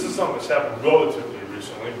is something that's happened relatively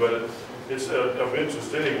recently, but it's of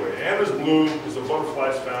interest anyway. Anna's blue is a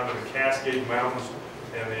butterfly found in the Cascade Mountains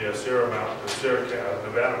and the Sierra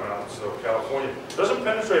Nevada mountains of California. It doesn't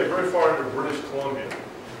penetrate very far into British Columbia.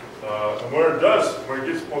 And where it does, where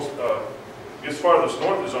it gets farthest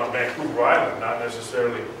north is on Vancouver Island, not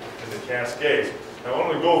necessarily in the Cascades. Now what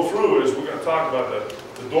I'm going to go through is we're going to talk about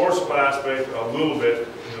the dorsal aspect a little bit,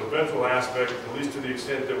 the ventral aspect, at least to the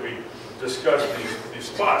extent that we discuss these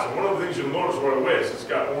spots. And one of the things you'll notice right away is it's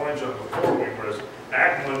got orange on the forewing, whereas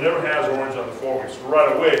Acmon never has orange on the forewing. So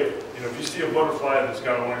right away, if you see a butterfly that's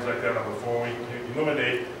got orange like that on the forewing, you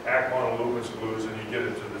eliminate Acmon and Lupus blues, and you get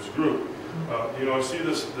into this group. You see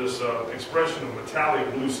this expression of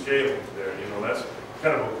metallic blue scaling there. That's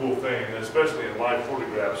kind of a cool thing, and especially in live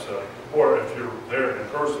photographs, or if you're there in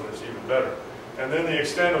person, it's even better. And then the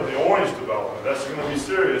extent of the orange development, that's going to be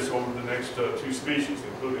serious over the next 2 species,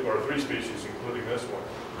 or 3 species, including this one.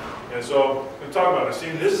 And so, we're talking about it. See,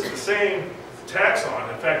 this is the same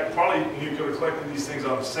taxon. In fact, probably you could have collected these things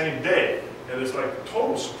on the same day, and it's like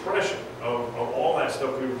total suppression of all that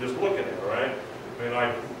stuff we were just looking at, right? I mean,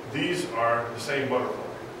 like, these are the same butterfly,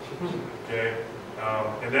 okay?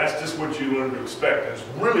 And that's just what you learn to expect. And it's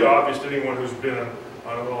really obvious to anyone who's been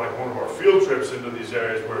on like one of our field trips into these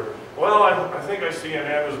areas where, well, I think I see an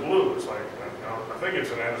Anna's blue. It's like, I think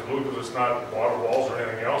it's an Anna's blue because it's not water walls or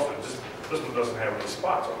anything else. This one doesn't have any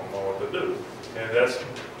spots. I don't know what to do. And that's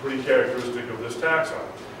pretty characteristic of this taxon.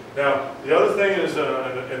 Now, the other thing is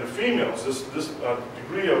in the females, this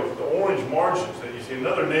degree of the orange margins that you see.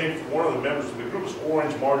 Another name for one of the members of the group is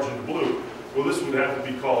orange margin blue. Well, this would have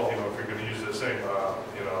to be called, if you're going to use the same,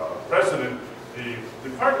 precedent, the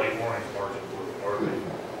partly orange margin blue, or the,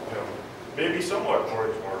 maybe somewhat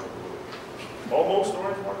orange margin blue, almost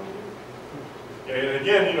orange margin blue. And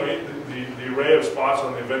again, the array of spots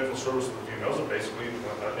on the ventral surface of the females are basically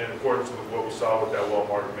in accordance with what we saw with that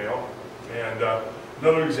well-marked male. And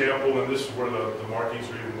another example, and this is where the markings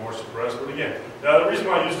are even more suppressed. But again, now the reason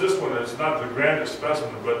why I use this one, it's not the grandest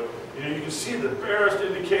specimen, but you can see the barest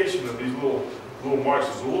indication of these little marks.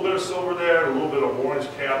 There's a little bit of silver there, a little bit of orange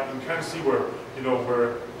cap. You can kind of see where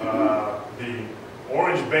the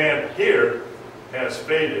orange band here has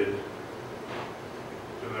faded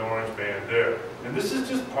to the orange band there. And this is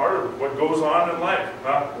just part of what goes on in life.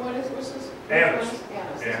 What's this? Annas.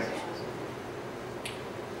 Annas.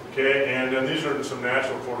 Okay, and then these are some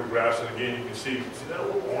natural photographs, and again, you can see that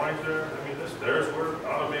little orange there? I mean, there's where it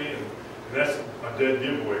ought to be, and that's a dead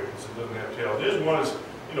giveaway because it doesn't have tail. This one is,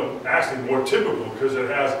 actually more typical because it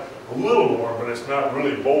has a little more, but it's not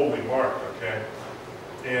really boldly marked, okay?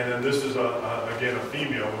 And then this is, again, a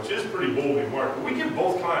female, which is pretty boldly marked, but we get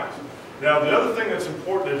both kinds. Now, the other thing that's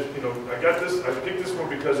important is, I picked this one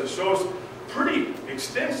because it shows pretty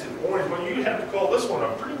extensive orange, but you have to call this one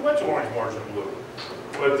a pretty much orange margin blue.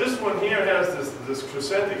 But this one here has this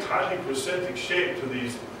crescentic, highly crescentic shape to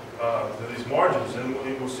these margins, and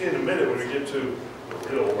we'll see in a minute when we get to the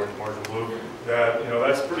real orange margin blue that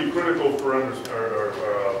that's pretty critical for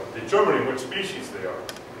determining which species they are.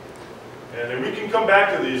 And then we can come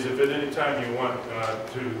back to these if at any time you want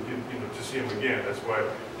to see them again. That's why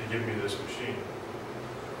they give me this machine,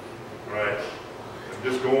 right? I'm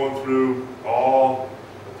just going through all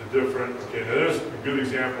the different. Okay, now there's a good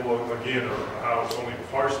example of, again, of how it's only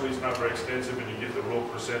partially, it's not very extensive, and you get the real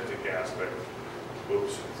presenting aspect.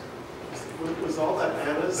 Oops. Was all that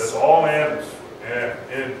Anna's? That's all Anna's.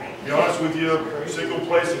 And to be honest with you, single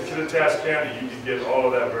place in Kittitas County, you can get all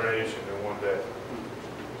of that variation in one day.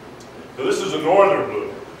 So this is a northern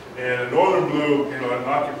blue. And a northern blue, you know, it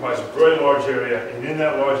occupies a very large area, and in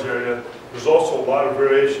that large area, there's also a lot of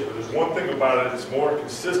variation. But there's one thing about it, it's more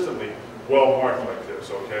consistently well marked like this,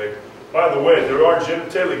 okay? By the way, there are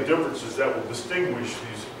genitalia differences that will distinguish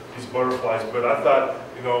these butterflies, but I thought,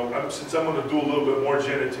 you know, since I'm going to do a little bit more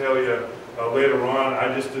genitalia later on,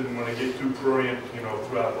 I just didn't want to get too prurient, you know,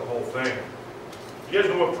 throughout the whole thing. You guys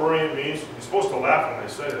know what prurient means? You're supposed to laugh when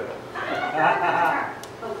they say that.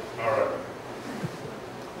 All right.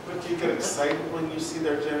 But do you get excited when you see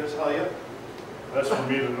their genitalia? That's for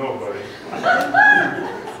me to know, buddy.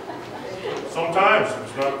 Sometimes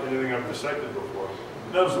it's not anything I've dissected before.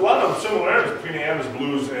 Now, there's a lot of similarities between the Anna's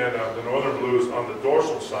blues and the northern blues on the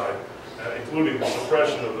dorsal side, including the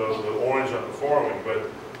suppression of the orange on the forewing. But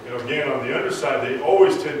you know, again, on the underside, they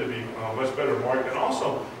always tend to be much better marked. And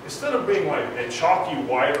also, instead of being like a chalky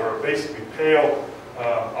white or a basically pale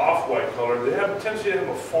off-white color, they have a tendency to have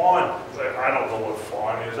a fawn. I don't know what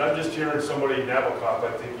fawn is. I'm just hearing somebody, Nabokov,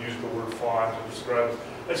 I think, use the word fawn to describe it.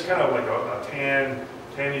 It's kind of like a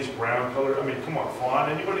tannish brown color. I mean, come on, fawn.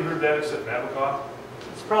 Anybody heard that except Nabokov?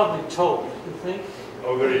 It's probably taupe, you think?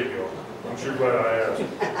 Oh, there you go. I'm sure glad I asked.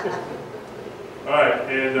 All right,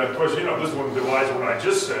 and of course, you know, this one belies what I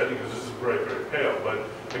just said because this is very, very pale. But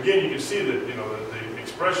again, you can see that, you know, the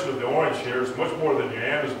expression of the orange here is much more than your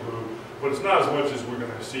Anna's blue, but it's not as much as we're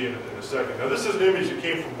going to see in a second. Now, this is an image that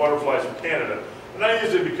came from Butterflies from Canada, and I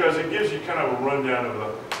use it because it gives you kind of a rundown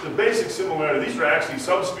of the basic similarity. These are actually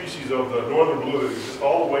subspecies of the northern blue that exist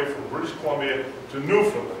all the way from British Columbia to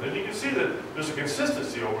Newfoundland. And you can see that there's a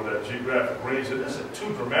consistency over that geographic range that isn't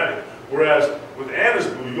too dramatic. Whereas with Anna's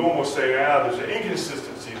blue, you almost say, there's an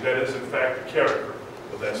inconsistency that is in fact the character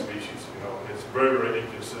of that species. You know, it's very, very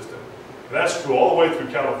inconsistent. And that's true all the way through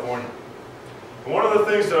California. And one of the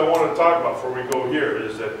things that I want to talk about before we go here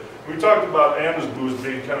is that we talked about Anna's blues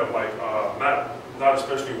being kind of like not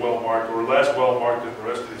especially well marked or less well marked than the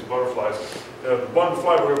rest of these butterflies. The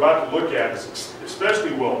butterfly we're about to look at is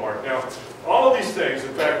especially well marked. Now, all of these things,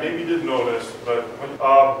 in fact, maybe you didn't know this, but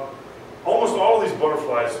almost all of these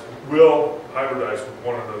butterflies will hybridize with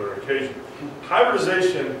one another occasionally.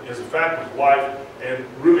 Hybridization is a fact of life, and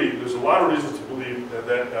really there's a lot of reasons to believe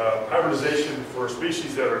that hybridization for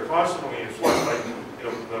species that are constantly in flux, like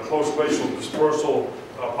the post-glacial dispersal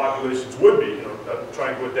populations would be,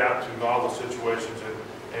 trying to adapt to novel situations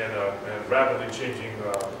and rapidly changing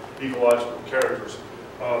ecological characters.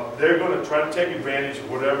 They're going to try to take advantage of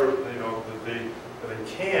whatever that they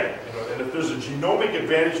can. And if there's a genomic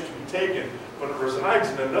advantage to be taken, but it resides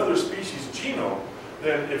in another species' genome,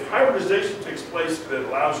 then if hybridization takes place that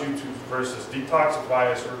allows you to, for instance,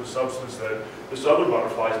 detoxify a certain substance that this other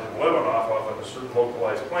butterfly has been living off of a certain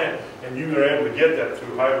localized plant, and you are able to get that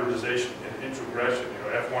through hybridization and introgression,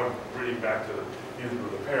 F1 breeding back to either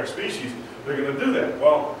of the parent species, they're going to do that.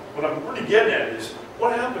 Well, what I'm really getting at is,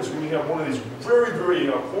 what happens when you have one of these very,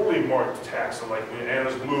 very poorly marked taxa, like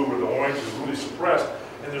Anna's blue where the orange is really suppressed,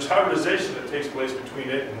 and there's hybridization that takes place between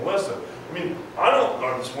it and Melissa. I mean, I don't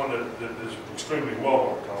know this one that is extremely well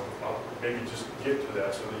marked. I'll maybe just get to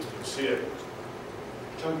that so that you can see it.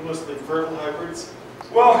 Talking mostly fertile hybrids?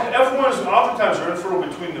 Well, F1s oftentimes are infertile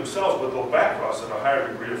between themselves, but they'll backcross at a higher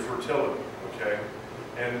degree of fertility, okay?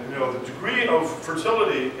 And the degree of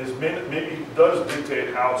fertility is maybe does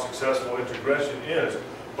dictate how successful introgression is,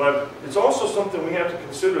 but it's also something we have to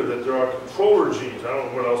consider that there are controller genes, I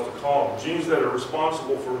don't know what else to call them, genes that are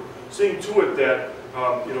responsible for seeing to it that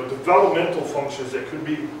developmental functions that could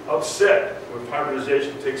be upset when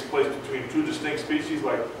hybridization takes place between two distinct species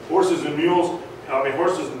like horses and mules.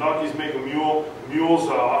 Horses and donkeys make a mule. Mules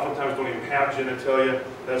oftentimes don't even have genitalia.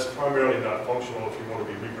 That's primarily not functional if you want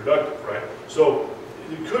to be reproductive, right? So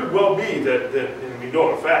it could well be that and we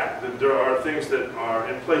know in fact, that there are things that are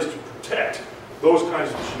in place to protect those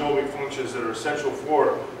kinds of genomic functions that are essential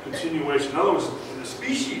for continuation. In other words, the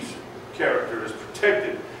species character is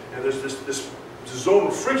protected, and there's this zone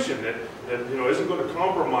of friction that isn't going to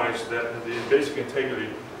compromise the basic integrity.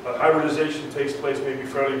 Hybridization takes place maybe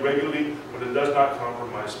fairly regularly, but it does not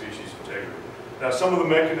compromise species integrity. Now, some of the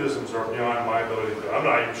mechanisms are beyond my ability to, I'm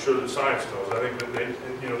not even sure that science knows. I think that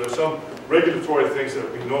there's some regulatory things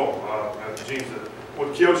that we know, genes that,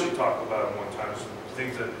 what Kyoshi talked about at one time, some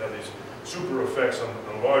things that have these super effects on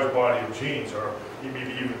a large body of genes, or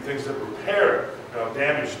maybe even things that repair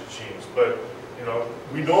damaged genes. But You know,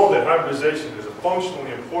 we know that hybridization is a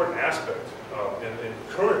functionally important aspect in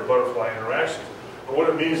current butterfly interactions. But what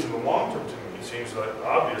it means in the long term to me, it seems like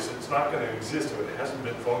obvious. It's not going to exist if it hasn't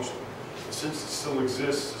been functional. And since it still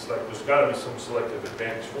exists, it's like there's got to be some selective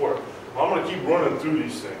advantage for it. Well, I'm going to keep running through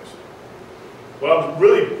these things. Well,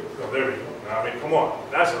 really, oh, there we go. Now, I mean, come on,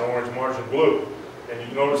 that's an orange margin blue. And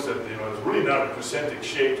you notice that, you know, there's really not a concentric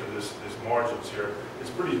shape to these margins here. It's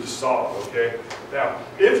pretty just solid, okay? Now,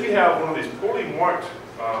 if you have one of these poorly marked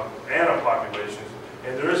ana populations,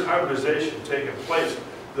 and there is hybridization taking place,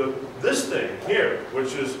 this thing here,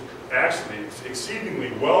 which is actually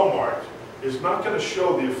exceedingly well marked, is not going to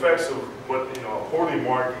show the effects of what, you know, a poorly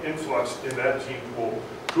marked influx in that gene pool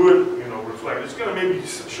could, you know, reflect. It's going to maybe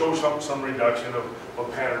show some reduction of a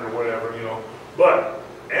pattern or whatever, you know. But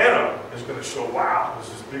ana is going to show, wow, this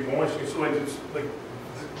is big orange. So it's like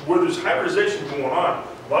where there's hybridization going on,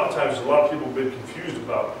 a lot of times a lot of people have been confused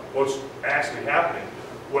about what's actually happening.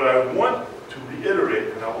 What I want to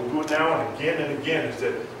reiterate, and I will do it now and again, is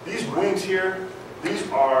that these wings here, these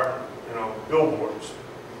are, you know, billboards.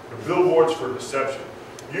 They're billboards for deception.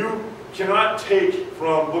 You cannot take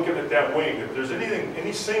from looking at that wing that there's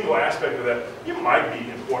any single aspect of that. It might be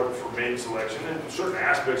important for mate selection and certain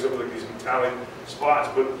aspects of it, like these metallic spots,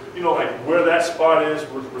 but you know, like where that spot is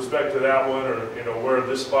with respect to that one, or you know, where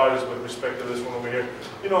this spot is with respect to this one over here.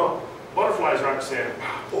 You know, butterflies aren't saying,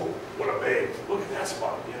 wow, oh, what a babe, look at that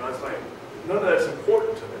spot. You know, it's like, none of that's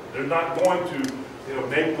important to them. They're not going to, you know,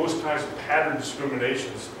 make those kinds of pattern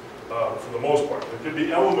discriminations for the most part. There could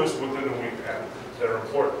be elements within the wing pattern that are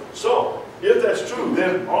important. So, if that's true,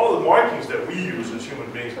 then all the markings that we use as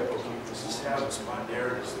human beings, like, okay, this is has a spot there,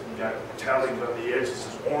 this got metallic on the edge, this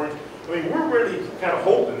is orange. I mean, we're really kind of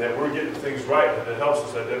hoping that we're getting things right and it helps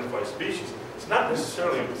us identify species. It's not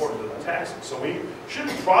necessarily important to the taxon, so we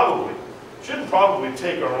shouldn't probably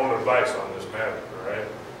take our own advice on this matter, all right?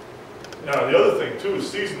 Now, the other thing, too, is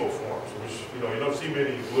seasonal forms, which, you know, you don't see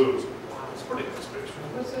many blues. Wow, it's pretty nice picture.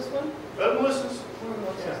 What's this one? Melissa's.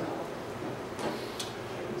 What's this now?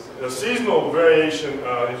 The seasonal variation, you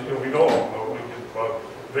know, we know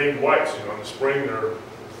veined whites. You know, in the spring they're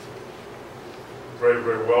very,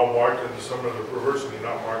 very well marked, and in the summer they're virtually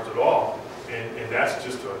not marked at all. And that's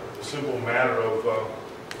just a simple matter of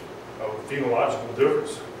phenological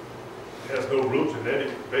difference. It has no real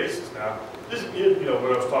genetic basis. Now, this, you know,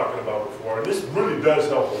 what I was talking about before, and this really does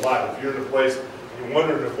help a lot. If you're in a place and you're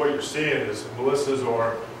wondering if what you're seeing is Melissa's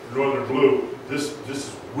or Northern Blue, this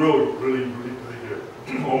is really good.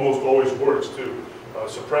 Almost always works too.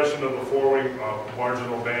 Suppression of the forewing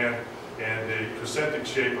marginal band and the concentric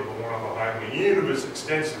shape of the one on the hind wing. Even if it's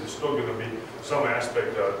extensive, it's still going to be some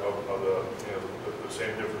aspect of the, you know, the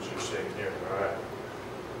same difference you're seeing here. All right.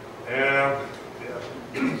 And yeah,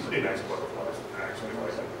 pretty nice butterflies, actually.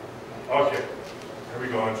 Okay, here we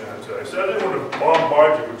go on genitalia. So I didn't want to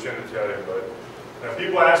bombard you with genitalia, but now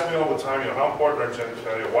people ask me all the time, you know, how important are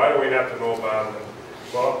genitalia? Why do we have to know about them?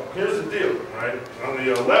 Well, here's the deal, right? On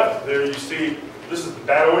the left there, you see this is the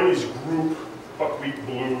Batoides group, buckwheat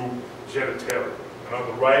blue genitalia, and on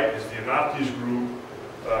the right is the Anoptes group,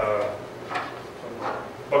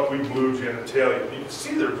 buckwheat blue genitalia. You can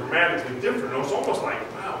see they're dramatically different. It's almost like,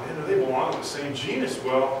 wow, man, do they belong in the same genus?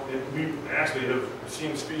 Well, we actually have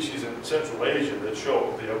seen species in Central Asia that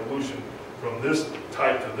show the evolution from this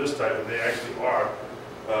type to this type, and they actually are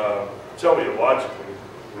teleologically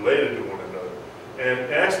related to one another.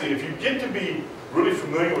 And actually, if you get to be really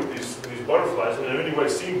familiar with these butterflies, and in any way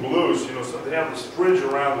seen blues, you know, so they have this fringe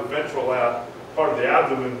around the ventral part of the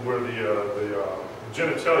abdomen where the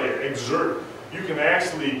genitalia exert. You can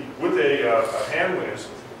actually, with a hand lens,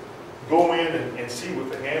 go in and see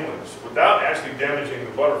with the hand lens without actually damaging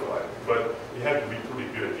the butterfly. But you have to be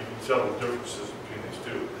pretty good. You can tell the differences between these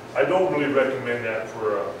two. I don't really recommend that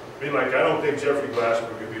for, I mean, like, I don't think Jeffrey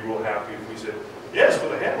Glassberg would be real happy if we said, yes,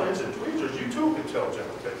 with a hand lens and tweezers, you too can tell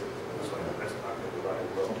genitalia. That's not going to be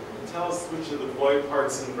right. Well, Tell us which of the boy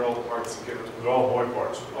parts and girl parts you give. they're all boy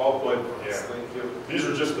parts. All boy parts, Yeah. thank you. These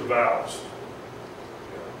are just the valves.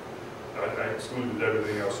 Yeah. I excluded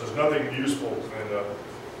everything else. There's nothing useful, and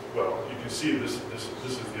well, you can see this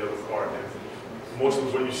is the other part. And most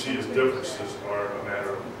of what you see as differences are a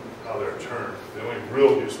matter of how they're turned. The only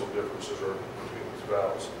real useful differences are between these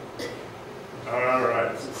valves. All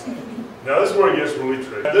right. Now this is where it gets really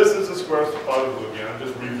tricky. This is a square spotted blue again. I'm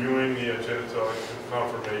just reviewing the genital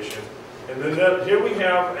conformation. And then here we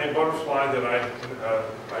have a butterfly that I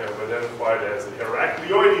have identified as the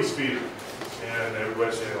Heracleoides feeder. And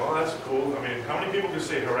everybody's saying, oh, that's cool. I mean, how many people can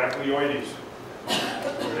say Heracleoides?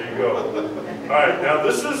 There you go. All right, now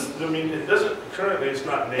this is, I mean, it doesn't, currently it's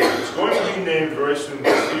not named. It's going to be named very soon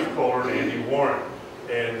by Steve Kohler and Andy Warren.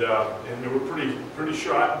 And they were pretty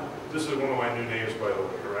sure, this is one of my new names, by the way,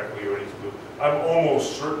 Heracleoides blue. I'm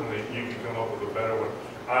almost certainly you can come up with a better one.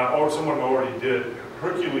 Or someone already did,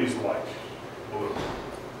 Hercules-like blue.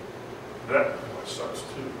 That sucks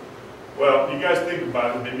too. Well, you guys think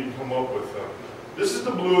about it, maybe you can come up with, this is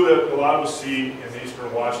the blue that a lot of us see in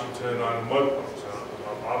eastern Washington on mudflats.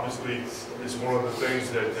 Obviously, it's one of the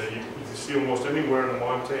things that you can see almost anywhere in the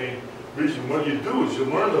montane region. What you do is you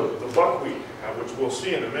learn the buckwheat, which we'll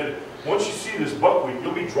see in a minute. Once you see this buckwheat,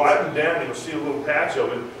 you'll be driving down and you'll see a little patch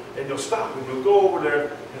of it, and you'll stop and you'll go over there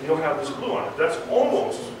and you'll have this blue on it. That's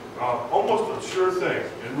almost a sure thing.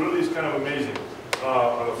 It really is kind of amazing.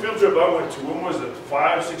 On a field trip I went to, when was it,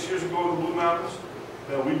 5, 6 years ago in the Blue Mountains?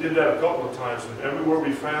 We did that a couple of times, and everywhere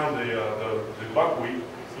we found the buckwheat,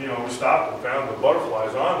 you know, we stopped and found the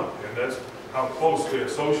butterflies on them, and that's how closely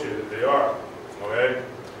associated they are, okay?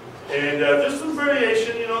 And there's some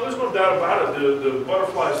variation, you know, there's no doubt about it. The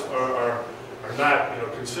butterflies are not, you know,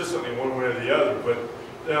 consistently one way or the other, but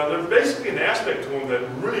there's basically an aspect to them that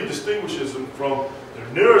really distinguishes them from their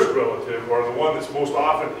nearest relative, or the one that's most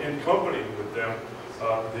often in company with them,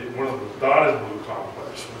 one of the dotted blue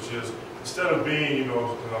complex, which is, instead of being, you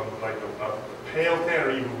know, like a pale tan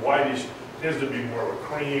or even whitish, tends to be more of a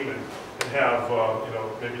cream and have, you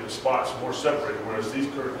know, maybe the spots more separated, whereas these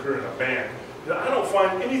occur in a band. I don't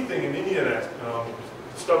find anything in any of that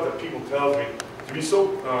stuff that people tell me to be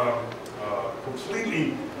so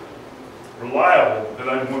completely reliable that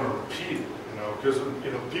I want to repeat it, you know, because,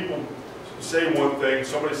 you know, people say one thing,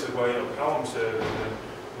 somebody said, well, you know, Pelham said,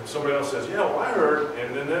 and somebody else says, yeah, well, I heard,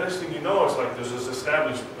 and then the next thing you know, it's like there's this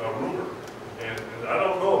established rumor, and I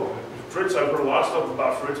don't know. Fritz, I've heard a lot of stuff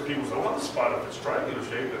about Fritz. People say, well, this spot, if it's triangular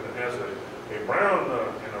shaped and it has a brown,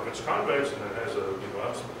 you know, if it's convex and it has a, you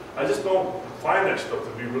know, I just don't find that stuff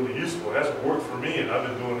to be really useful. It hasn't worked for me, and I've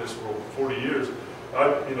been doing this for 40 years.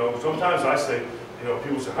 You know, sometimes I say, you know,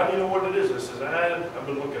 people say, how do you know what it is? I says, I've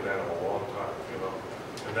been looking at them a long time, you know,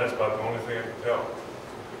 and that's about the only thing I can tell.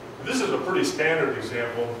 This is a pretty standard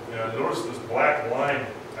example. You know, notice this black line.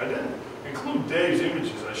 I didn't include Dave's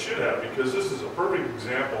images. I should have, because this is a perfect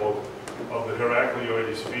example of the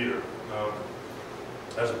Heracleoides feeder,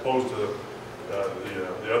 as opposed to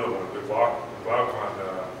the other one, the Glaucon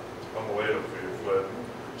umulatum feeder. But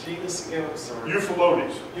Genus again, I'm sorry.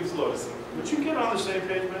 Euphalotes. Euphalotes. Would you get on the same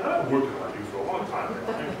page, man? I've been working on you for a long time.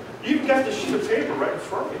 Man. You even got the sheet of paper right in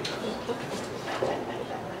front of me.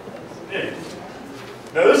 Yeah.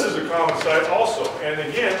 Now this is a common sight also, and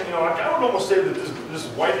again, you know, I would almost say that this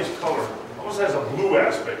whitish color almost has a blue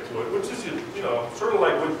aspect to it, which is, you know, sort of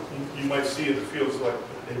like what you might see in the fields, like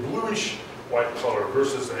a bluish white color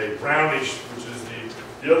versus a brownish, which is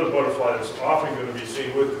the other butterfly that's often going to be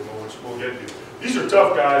seen with them, which we'll get to. These are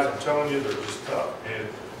tough guys, I'm telling you, they're just tough, and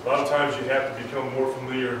a lot of times you have to become more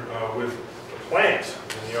familiar with the plants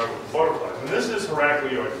than you are with the butterflies. And this is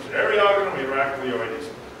Heracleoides, Eriogonum Heracleoides.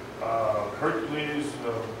 Hercules,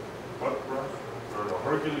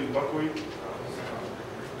 Hercules buckwheat.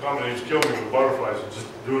 Combinations kill me with butterflies and just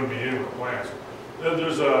doing me in with plants.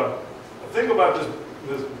 There's a thing about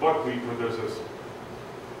this buckwheat where there's this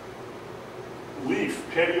leaf,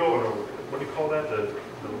 petiole, or what do you call that? The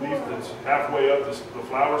leaf that's halfway up the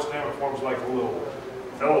flower stem. It forms like a little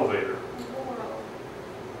elevator.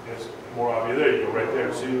 It's more obvious. There you go, right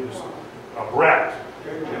there. See, there's a bract.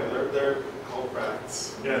 Yeah, they're called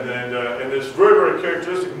bracts. Yeah, and it's very, very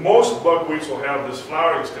characteristic. Most buckwheats will have this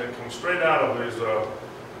flowering stem come straight out of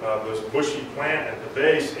this bushy plant at the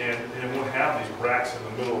base, and it won't have these bracts in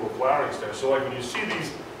the middle of the flowering stem. So like when you see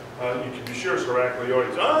these, you can be sure it's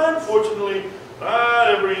Heracleoides. Unfortunately, not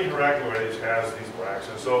every Heracleoides has these bracts,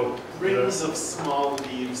 and so rings of small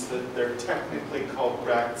leaves that they're technically called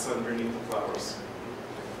bracts underneath the flowers.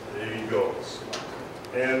 There you go.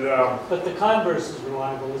 And but the converse is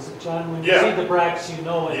reliable, is it, John? When you yeah. see the bracts, you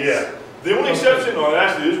know it's... Yeah. The only exception, no,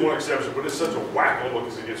 actually there is one exception, but it's such a wacko look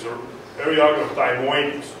as it gets. Eriogonum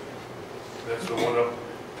thymoides. That's the one up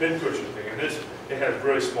pincushion thing, and it has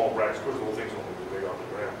very small bracts. Of course, the little things only big off the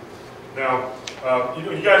ground. Now,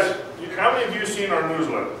 you guys, how many of you have seen our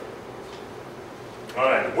newsletter? All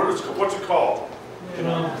right, what's it called?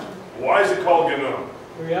 Genome. Why is it called Genome?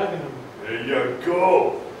 Eriogonum. There you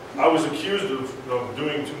go. I was accused of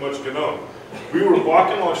doing too much Genome. We were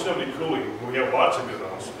walking along Snowy Coulee, and we have lots of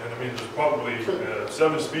Gnomes, and I mean, there's probably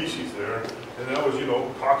 7 species there, and I was, you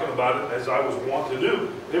know, talking about it as I was wont to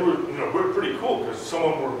do. They were, you know, we were pretty cool, because some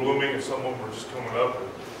of them were blooming, and some of them were just coming up, and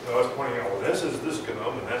you know, I was pointing out, well, this is this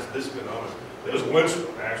Gnome, and that's this Gnome. It was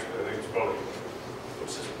Lindstrom, actually, I think it's probably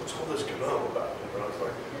what's all this gnough about? You know, it's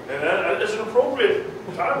like, and that, it's an appropriate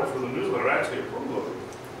title for the newsletter, actually, approval of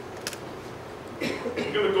it.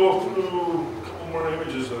 I'm going to go through a couple more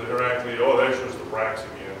images of the Heraclea. Oh, that shows the bracts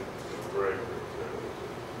again. Great.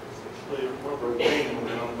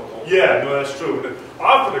 Yeah, no, that's true. But it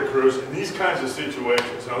often occurs in these kinds of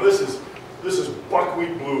situations. Now, this is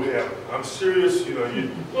buckwheat blue heaven. I'm serious. You know,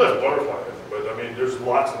 well, that's butterfly heaven, but I mean, there's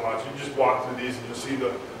lots and lots. You just walk through these, and you'll see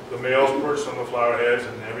the males perched on the flower heads,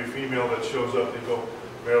 and every female that shows up, they go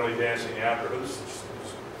merrily dancing after her. This is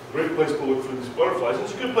a great place to look for these butterflies.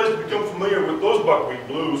 It's a good place to become familiar with those buckwheat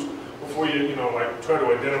blues before you know, like try to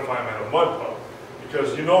identify them at a mud puddle,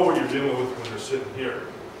 because you know what you're dealing with when they're sitting here.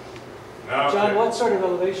 Now, John, what sort of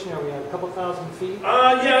elevation are we at? A couple thousand feet?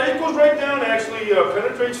 Yeah, it goes right down, actually,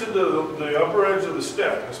 penetrates into the upper edge of the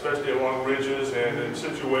steppe, especially along ridges and in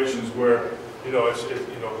situations where, you know,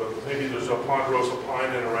 maybe there's a ponderosa pine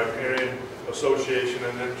and a riparian association,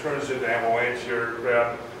 and then turns into avalanche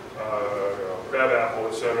crab apple,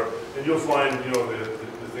 etc. And you'll find, you know, the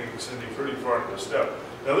thing extending pretty far into the steppe.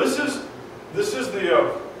 Now, this is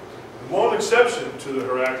the lone exception to the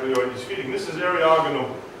Heracleoides feeding. This is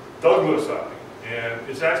Eriogonum douglasii, and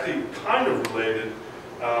it's actually kind of related.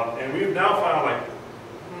 And we've now found like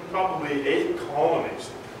probably 8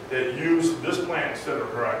 colonies that use this plant instead of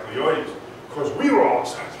Heracleoides. Of course, we were all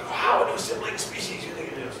excited. Wow, a new sibling species! You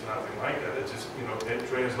think it's nothing like that. It's just, you know, it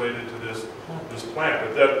translated to this plant.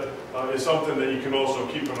 But that is something that you can also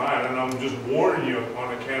keep an eye on. And I'm just warning you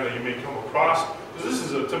on account that you may come across, because this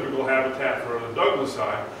is a typical habitat for the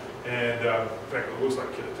douglasii. And in fact, it looks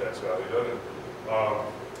like Kittitas Valley, doesn't it?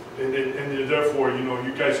 And therefore, you know,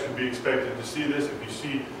 you guys can be expected to see this. If you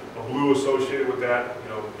see a blue associated with that, you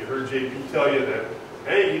know, you heard JP tell you that,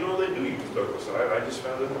 hey, you know, they do use douglasii. I just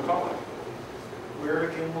found it in the colony. Where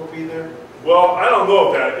again will be there? Well, I don't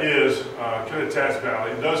know if that is Kittitas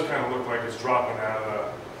Valley. It does kind of look like it's dropping out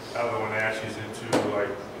of the Wenatchees into, like,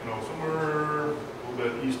 you know, somewhere a little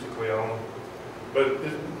bit east of Cleon. But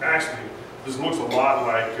actually, this looks a lot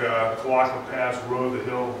like Kalaka Pass Road, the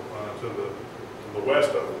hill to the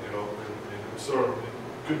west of it, you know. And sort of,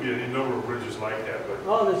 it could be any number of bridges like that. But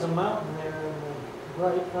Oh, there's a mountain there in the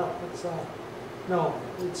right up. What's that? No,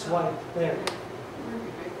 it's white there.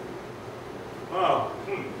 oh,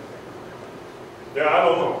 yeah, I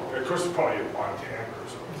don't know. Of course, it's probably in Montana or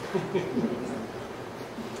something.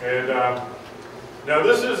 And now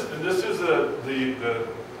this is the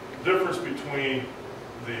difference between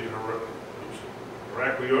the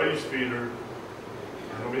Heracleoides feeder.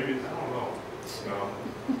 Or maybe, I don't know.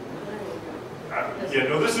 Yeah,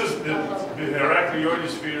 no, this is the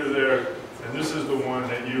Heracleoides feeder there, and this is the one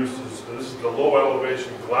that uses, this is the low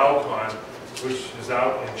elevation glaucon, which is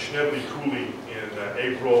out in Schnebly Coulee in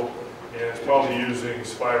April, and it's probably using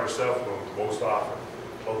Spirocephalum most often,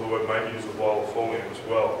 although it might use a volifolium as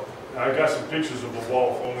well. Now, I got some pictures of the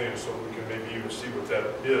volifolium so we can maybe even see what that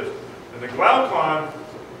is. And the glaucon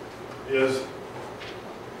is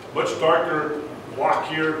much darker,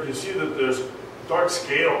 blockier. You see that there's dark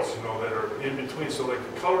scales, you know, that are in between. So like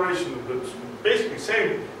the coloration, it's basically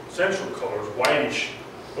same central color, is whitish,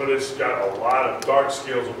 but it's got a lot of dark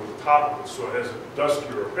scales over the top of it, so it has a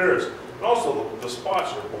duskier appearance. And also the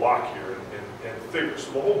spots are blockier and thicker.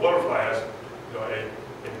 So the whole butterfly has, you know, a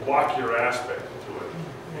blockier aspect to it.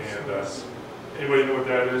 And anybody know what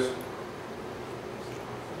that is?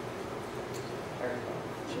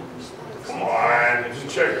 Come on, it's a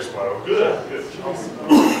checker spot. Good, good.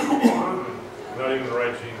 Not even the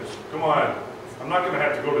right genus. Come on. I'm not going to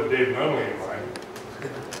have to go to Dave Nunley in mine.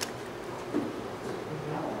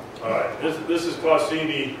 All right, this is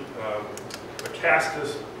Clausini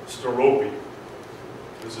Acastus steropi.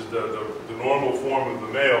 This is the normal form of the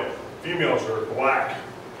male. Females are black,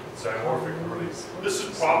 dimorphic, really. This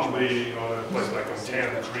is probably, you know, in a place like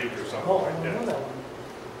Montana Creek or something like that.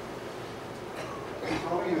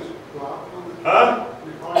 Huh?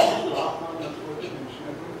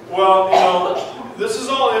 Well, you know, this is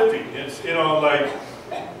all iffy. It's, you know, like,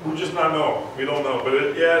 we just not know. We don't know.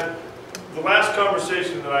 But yeah, the last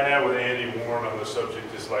conversation that I had with Andy Warren on the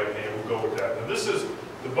subject is like, hey, we'll go with that. Now, this is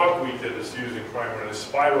the buckwheat that is using primarily, is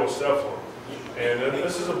Spirocephalum. And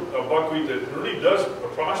this is a buckwheat that really does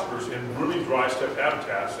prospers in really dry steppe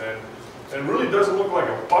habitats, and really doesn't look like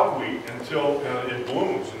a buckwheat until it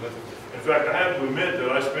blooms. And in fact, I have to admit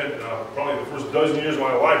that I spent probably the first dozen years of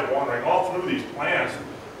my life wandering all through these plants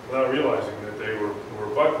without realizing that they were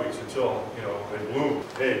buckwheats until, you know, they bloomed.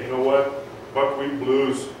 Hey, you know what? Buckwheat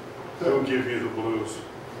blues don't give you the blues.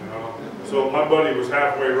 You know. So my buddy was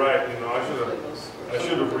halfway right. You know, I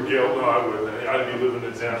should have regaled. No, I wouldn't. I'd be living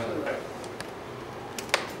it down.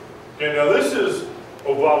 Okay, now this is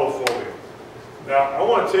ovalifolia. Now, I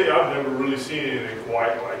want to tell you, I've never really seen anything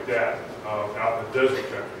quite like that out in the desert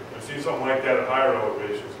country. I've seen something like that at higher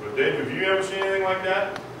elevations. But Dave, have you ever seen anything like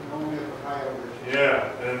that? Only at the high elevation.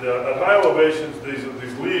 Yeah, and at high elevations,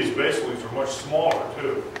 these leaves basically are much smaller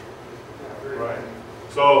too. Yeah, very Right. tiny.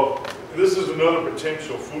 So this is another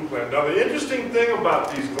potential food plant. Now, the interesting thing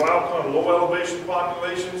about these glaucon low elevation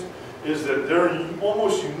populations is that they're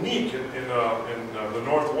almost unique in the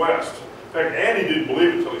Northwest. In fact, Andy didn't believe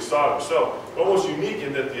it until he saw it himself. Almost unique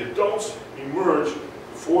in that the adults emerge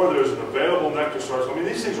before there's an available nectar source. I mean,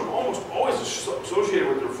 these things are almost always associated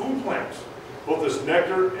with their food plants, both as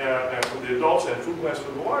nectar and for the adults and food plants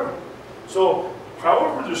for the larvae. So,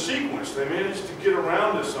 however they're sequenced, they managed to get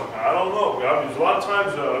around this somehow. I don't know. I mean, a lot of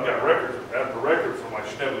times I've got records after record from my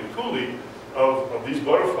Schnebeli of these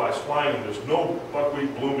butterflies flying and there's no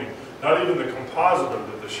buckwheat blooming. Not even the composite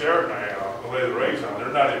of the Sheraton lay their eggs on.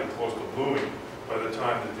 They're not even close to blooming by the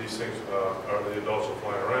time that these things the adults are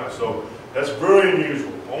flying around. So that's very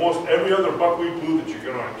unusual. Almost every other buckwheat blue that you're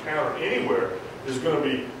going to encounter anywhere is going to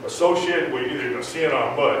be associated with, either you're going to see it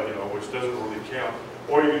on bud, which doesn't really count,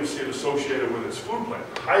 or you're going to see it associated with its food plant,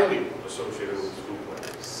 highly associated with its food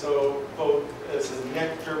plant. So both as a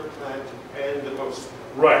nectar plant and a host.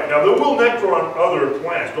 Right. Now, they will nectar on other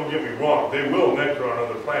plants, don't get me wrong. They will nectar on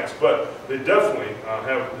other plants, but they definitely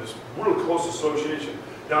have this real close association.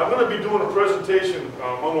 Now, I'm going to be doing a presentation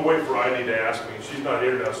on the way for Heidi to ask me. She's not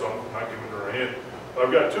here now, so I'm not giving her a hint. But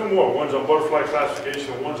I've got two more. One's on butterfly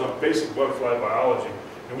classification, and one's on basic butterfly biology,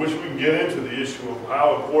 in which we can get into the issue of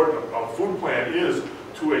how important a food plant is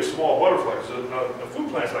to a small butterfly. So, a food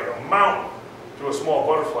plant is like a mountain to a small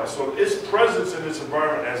butterfly. So its presence in its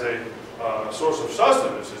environment as a source of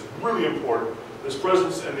sustenance is really important. This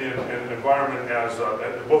presence in the environment as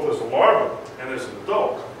both as a larva and as an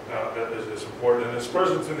adult is important. And its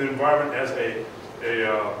presence in the environment as a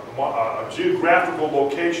geographical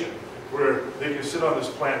location where they can sit on this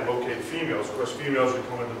plant and locate females. Of course, females are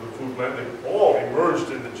coming to the food plant. They've all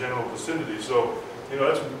emerged in the general vicinity. So,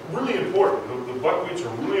 that's really important. The buckwheats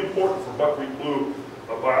are really important for buckwheat blue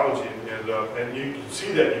biology, and you can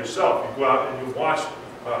see that yourself. You go out and you watch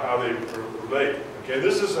how they relate. Okay,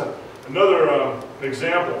 this is another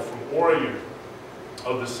example from Oregon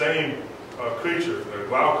of the same creature, the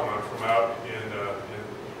glaucon, from out in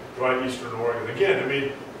dry eastern Oregon. Again, I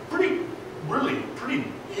mean, really pretty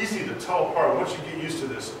easy to tell apart once you get used to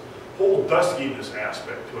this whole duskiness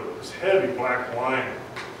aspect to it, this heavy black line,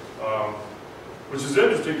 which is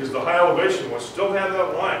interesting because the high elevation ones still have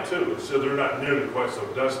that line too, so they're not nearly quite so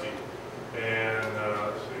dusty. And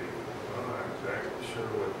let's see, I'm not exactly sure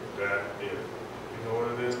what that is. You know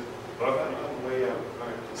what it is? Buckwheat? I'm way out of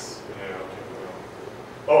practice. Yeah, okay.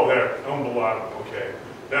 Oh, there, undulatum, okay.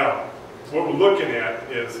 Now, what we're looking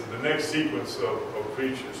at is the next sequence of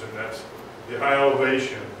creatures, and that's the high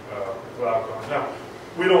elevation glaucons. Now,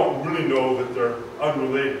 we don't really know that they're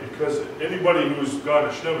unrelated because anybody who's gone to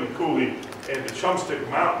Schnebeli and the Chumstick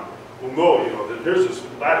Mountain will know, that there's this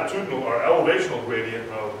latitudinal or elevational gradient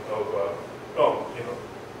of it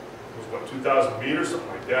was what, 2,000 meters, something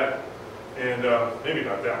like that. And maybe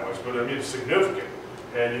not that much, but I mean, it's significant.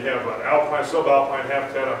 And you have an alpine, subalpine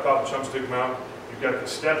habitat on top of Chumstick Mountain. You've got the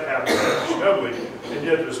steppe habitat in Schnebeli, and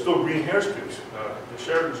yet there's still green hair streaks. The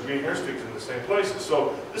Sheraton's green hair streaks in the same places.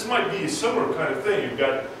 So this might be a similar kind of thing. You've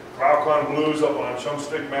got glaucon blues up on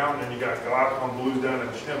Chumstick Mountain, and you got glaucon blues down in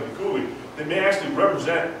Schnebeli. They may actually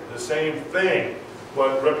represent the same thing,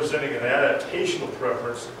 but representing an adaptational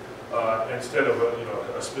preference instead of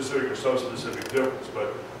a specific or subspecific difference.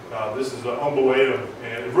 But this is an umbulatum,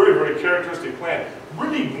 and a very, very characteristic plant.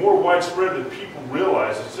 Really more widespread than people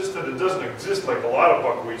realize. It's just that it doesn't exist like a lot of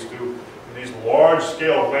buckwheats do in these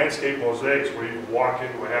large-scale landscape mosaics where you walk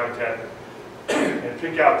into a habitat and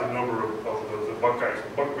pick out the number of the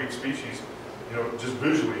buckwheat species, just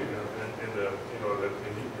visually. In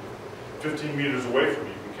 15 meters away from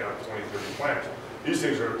you, you can count 20, 30 plants. These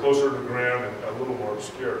things are closer to the ground and a little more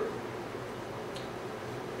obscure.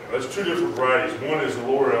 That's two different varieties. One is the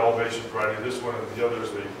lower elevation variety. This one, and the other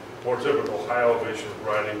is the more typical high elevation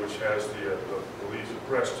variety, which has the leaves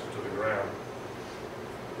pressed to the ground.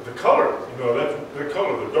 But the color, that's the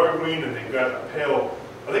color. They're dark green, and they've got a pale.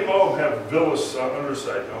 I think all of them have villous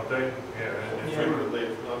underside, don't they? Yeah. Figuratively,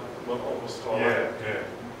 not almost all. Yeah.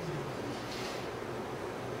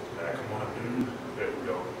 Come on, dude. There we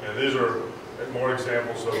go. And these are more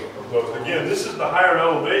examples of those. Again, this is the higher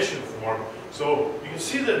elevation form. So you can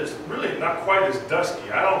see that it's really not quite as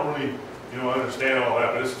dusky. I don't really, understand all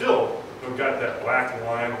that, but it's still got that black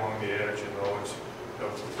line along the edge. It's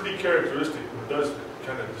pretty characteristic. It does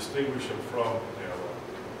kind of distinguish them from,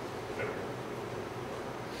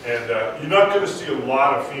 And you're not going to see a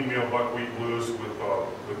lot of female buckwheat blues with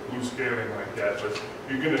blue scaling like that, but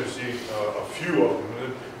you're going to see a few of them.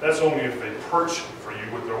 And that's only if they perch for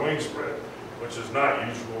you with their wings spread, which is not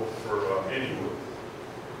usual for any blue.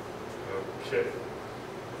 Okay.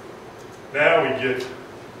 Now we get to,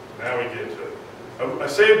 I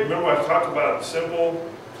say, remember I talked about simple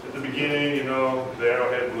at the beginning, you know, the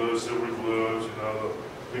arrowhead blues, silvery blues, you know,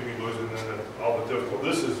 the pygmy blues, and then all the difficult.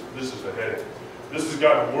 This is a headache. This has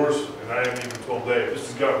gotten worse, and I haven't even told Dave, this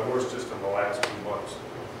has gotten worse just in the last 2 months.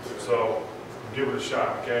 So, give it a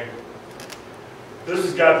shot, okay? This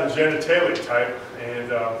has got the genitalia type,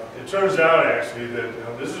 and it turns out actually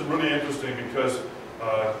that this is really interesting because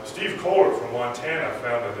Steve Kohler from Montana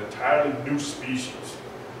found an entirely new species,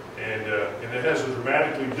 and it has a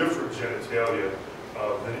dramatically different genitalia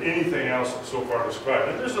than anything else so far described.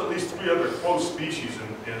 And there's at least 3 other close species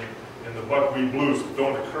in the buckwheat blues that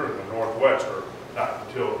don't occur in the Northwest, or not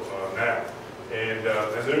until now. And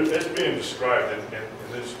it's being described, and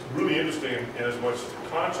it's really interesting in as much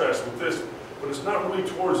contrast with this, but it's not really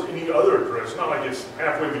towards any other direction. It's not like it's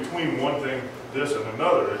halfway between one thing, this, and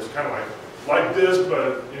another. It's kind of like this,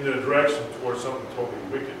 but in a direction towards something totally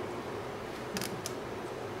wicked.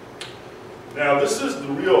 Now, this is the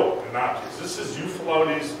real Anoptes. This is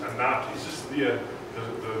Euphalotes Anoptes. This is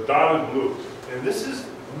the dotted blue. And this is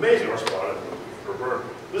amazing, or spotted blue, for bird.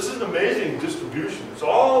 This is an amazing distribution. It's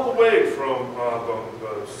all the way from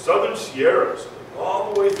the southern Sierras,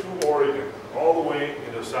 all the way through Oregon, all the way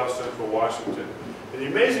into south central Washington. And the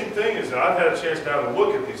amazing thing is that I've had a chance now to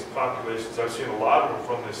look at these populations. I've seen a lot of them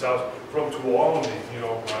from the south, from Tuolumne, you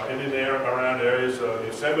know, in and around areas of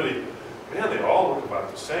Yosemite. Man, they all look about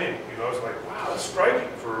the same. You know, it's like, wow, that's striking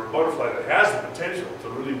for a butterfly that has the potential to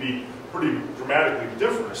really be pretty dramatically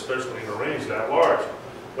different, especially in a range that large.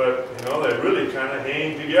 But, you know, they really kind of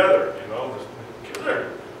hang together, you know.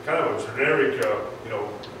 They're kind of a generic, you know,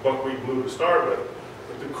 buckwheat blue to start with.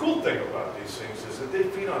 But the cool thing about these things is that they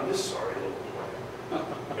feed on this sorry little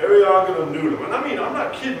plant, Eriogonum nudum. And I mean, I'm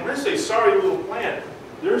not kidding. When I say sorry little plant,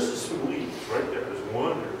 there's some leaves right there. There's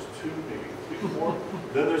 1, there's 2, maybe 3, 4.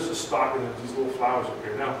 Then there's a stalk and there's these little flowers up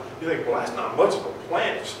here. Now, you think, well, that's not much of a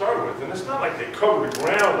plant to start with. And it's not like they cover the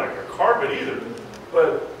ground like a carpet either.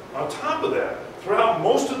 But on top of that, throughout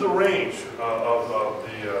most of the range of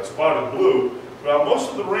the spotted blue, throughout most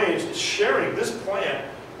of the range, it's sharing this plant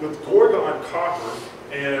with gorgon copper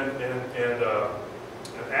and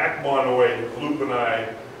Acmonoid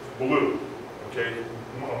lupini blue. Okay,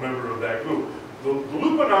 I'm a member of that group. The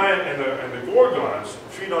lupini and the gorgons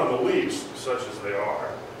feed on the leaves, such as they are,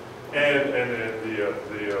 and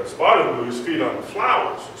the spotted blues feed on the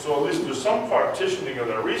flowers. So at least there's some partitioning of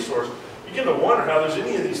their resource. You begin to wonder how there's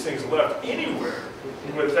any of these things left anywhere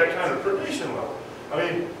with that kind of predation level. I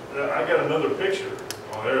mean, I got another picture.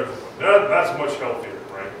 Oh, there's one. That's much healthier,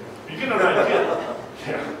 right? You get an idea.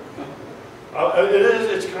 Yeah.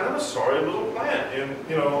 It's kind of a sorry little plant. And,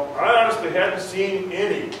 you know, I honestly hadn't seen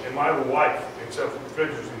any in my life, except for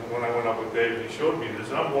pictures when I went up with Dave and he showed me this.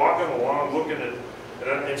 And I'm walking along looking at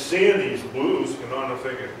and seeing these blues, you know, and I'm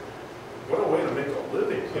thinking, what a way to make a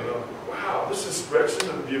living, you know. Wow, this is stretching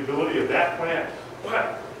the ability of that plant.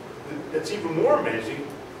 But it's even more amazing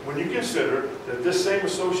when you consider that this same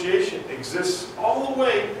association exists all the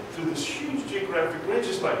way through this huge geographic range.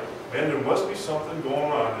 It's like, man, there must be something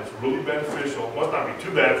going on that's really beneficial. It must not be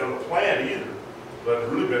too bad for the plant either, but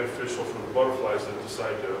really beneficial for the butterflies that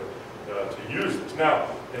decide to use this. Now,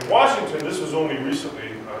 in Washington, this was only recently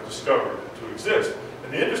discovered to exist.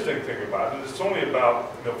 And the interesting thing about it is it's only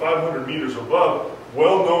about 500 meters above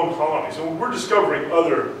well-known colonies. And we're discovering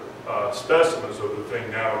other specimens of the thing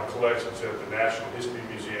now in collections at the National History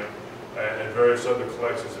Museum and various other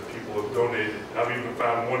collections that people have donated. I've even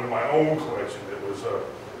found one in my own collection that was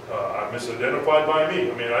misidentified by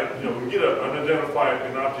me. I mean, we get an unidentified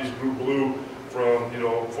Anoptes group blue from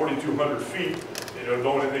 4,200 feet. You don't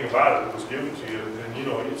know anything about it. It was given to you,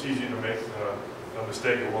 and it's easy to make a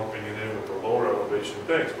mistake of lumping it in with the lower elevation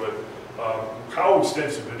things. But how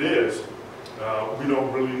extensive it is, we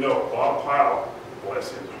don't really know. Bob Pyle,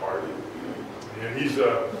 bless his heart, and he's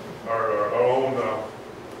our own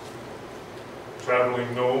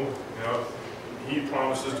traveling gnome. He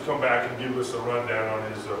promises to come back and give us a rundown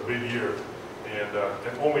on his big year,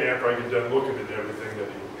 and only after I get done looking at everything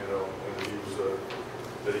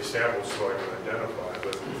that he sampled, so I can identify.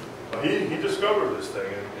 But he discovered this thing,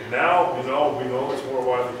 and now we know it's more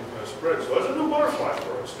widely spread. So it's a new butterfly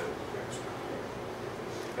for our state.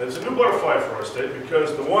 And it's a new butterfly for our state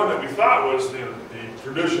because the one that we thought was the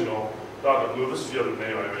traditional dotted blue. This is the other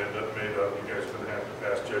name I made up. You guys are going to have to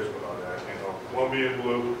pass judgment on that. Colombian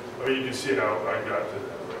blue. I mean, you can see how I got to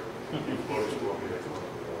that. Right? Floaties Columbia.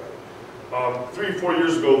 3 or 4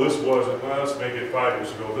 years ago, this wasn't, well, let's make it 5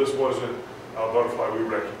 years ago, this wasn't a butterfly we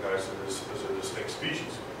recognized as a distinct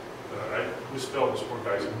species. I misspelled this poor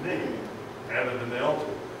guy's name, added an L to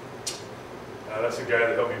it. That's the guy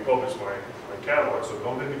that helped me publish my catalog, so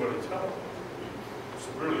don't anybody tell him. I'm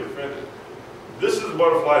severely offended. This is the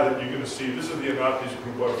butterfly that you're going to see. This is the Anoptes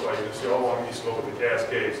group butterfly you're going to see all along the east slope of the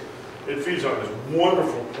Cascades. It feeds on this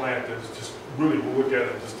wonderful plant that's just really, we'll look at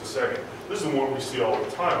it in just a second. This is the one we see all the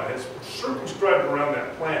time, and it's circumscribed around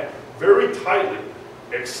that plant very tightly,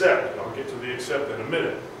 except, and I'll get to the except in a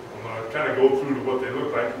minute. I'm going to kind of go through to what they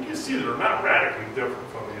look like. You can see they're not radically different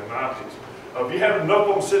from the Anoptes. If you have enough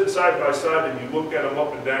of them sitting side by side and you look at them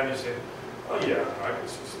up and down, you say, oh yeah, I can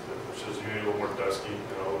see some differences. You need a little more dusky,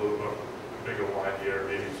 you know, a little bit bigger line here,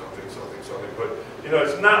 maybe something. But, you know,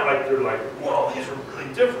 it's not like they're like, whoa, these are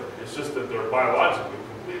really different. It's just that they're biologically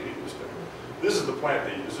completely distinct. This is the plant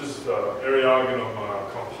they use. This is Eriogonum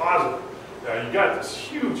compositum. Now, you got this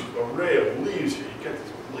huge array of leaves here. You got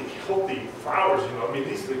these really healthy flowers, you know. I mean,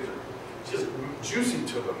 these things are just juicy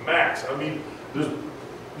to the max. I mean, there's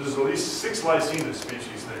at least 6 Lycaena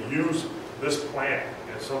species that use this plant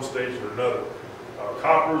at some stage or another.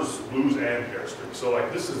 Coppers, blues, and hair streaks. So,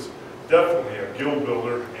 like, this is definitely a guild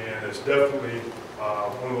builder, and it's definitely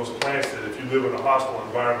one of those plants that if you live in a hostile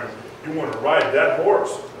environment, you want to ride that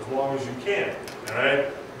horse as long as you can, all right?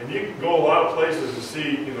 And you can go a lot of places and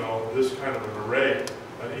see, you know, this kind of an array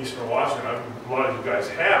in eastern Washington. A lot of you guys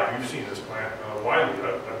have. You've seen this plant widely.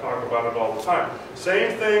 I talk about it all the time.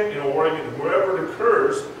 Same thing, you know, Oregon, wherever it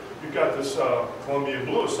occurs, you've got this Columbian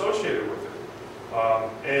blue associated with it.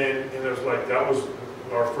 And there's like, that was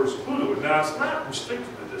our first clue to it. Now, it's not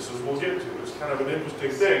restricted to this, as we'll get to. It's kind of an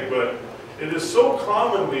interesting thing, but it is so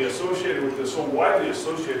commonly associated with this, so widely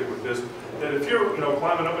associated with this, that if you're, you know,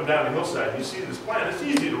 climbing up and down the hillside and you see this plant, it's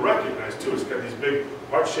easy to recognize too. It's got these big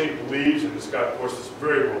heart-shaped leaves, and it's got, of course, this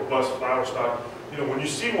very robust flower stalk. You know, when you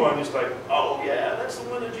see one, it's like, oh yeah, that's the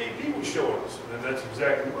one that JP was showing us, and that's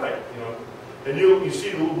exactly right. You know, and you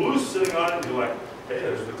see little blues sitting on it, and you're like, hey,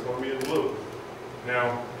 there's the Columbian blue.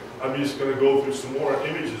 Now, I'm just going to go through some more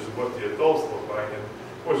images of what the adults look like, and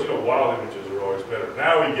of course, you know, wild images are always better.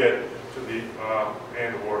 Now we get to the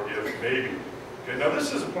and or if maybe. Okay, now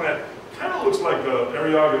this is a plant. Kind of looks like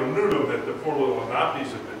Eriogonum nudum that the poor little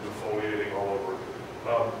Anoptes have been defoliating all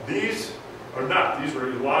over. These are not. These are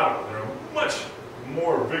elatum. They're a much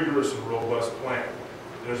more vigorous and robust plant.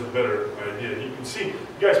 There's a better idea. You can see, you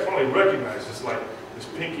guys probably recognize this, like this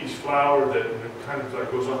pinkish flower that kind of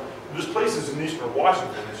like goes on. There's places in eastern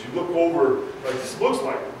Washington, as you look over, like this looks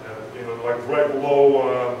like, you know, like right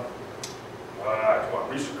below, come on,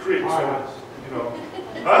 Reeser Creek. Our house. You know,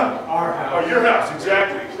 huh? Our house. Oh, your house,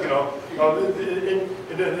 exactly. You know,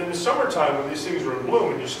 in the summertime when these things are in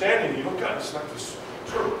bloom and you're standing, you look out, it's like this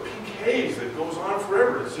sort of pink haze that goes on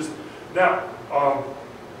forever. It's just, now,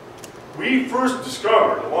 we first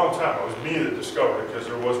discovered, a long time, it was me that discovered it because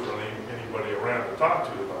there wasn't really anybody around to talk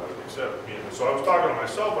to about it except me. And so I was talking to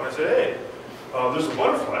myself and I said, hey, there's a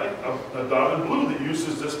butterfly, a dotted blue that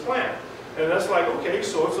uses this plant. And that's like, okay,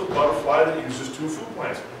 so it's a butterfly that uses 2 food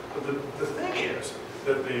plants. But the thing is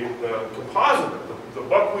that the composite, the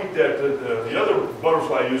buckwheat that the other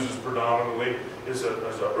butterfly uses predominantly is an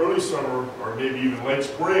early summer or maybe even late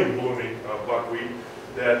spring blooming buckwheat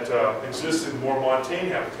that exists in more montane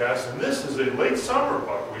habitats. And this is a late summer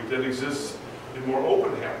buckwheat that exists in more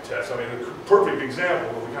open habitats. I mean, a perfect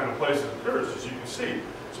example of the kind of place it occurs, as you can see.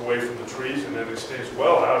 It's away from the trees and then extends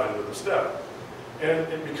well out into the steppe. And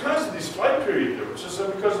because of these flight period differences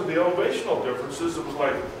and because of the elevational differences, it was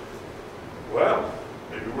like, well,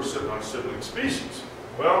 maybe we're sitting on sibling species.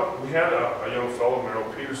 Well, we had a young fellow,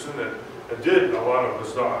 Merrill Peterson, that did a lot of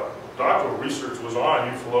his doctoral research was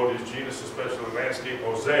on Euphalotes genus, especially landscape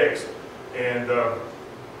mosaics. And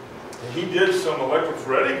he did some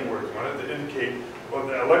electrophoretic work on it that indicate, well,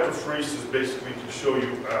 the electrophoresis basically can show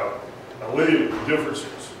you allelic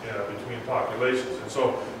differences between populations. And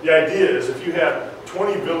so the idea is if you had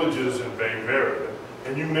 20 villages in Bavaria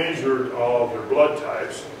and you measured all of their blood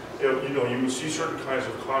types, you know, you would see certain kinds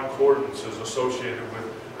of concordances associated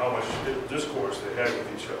with how much discourse they had with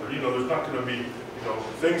each other. You know, there's not going to be, you know,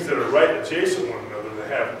 things that are right adjacent to one another that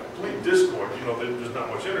have complete discord. You know, there's not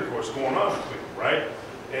much intercourse going on between them, right?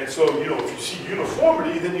 And so, you know, if you see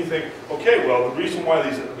uniformity, then you think, okay, well, the reason why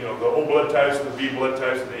these, you know, the O blood types and the B blood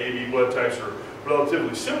types and the AB blood types are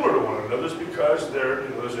relatively similar to one another is because there, you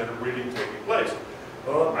know, there's interbreeding taking place.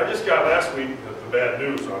 I just got last week the bad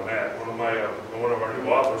news on that. One of our new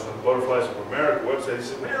authors on the Butterflies of America website, he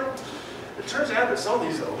said, well, it turns out that some of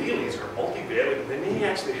these alleles are multivalent, and they may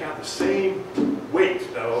actually have the same weight.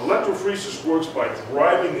 Now, electrophoresis works by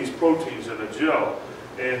driving these proteins in a gel,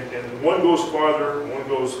 and one goes farther, one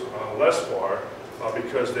goes less far,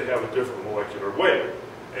 because they have a different molecular weight.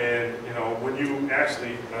 And you know, when you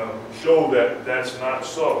actually show that that's not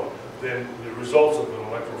so, then the results of an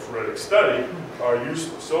electrophoretic study are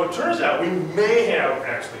useless. So it turns out we may have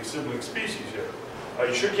actually sibling species here.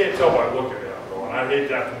 You sure can't tell by looking at them, though, and I hate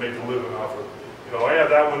to have to make a living off of, you know, I have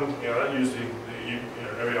that one, you know, that usually, you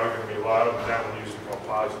know, there are going to be a lot of them, and that one usually comes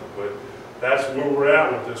positive, but that's where we're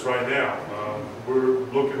at with this right now. We're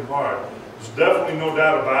looking hard. There's definitely no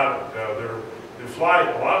doubt about it. They fly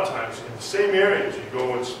a lot of times in the same areas. You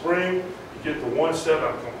go in spring, you get the one set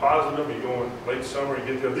on compositum, you go in late summer, you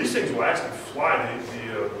get the, these things will actually fly,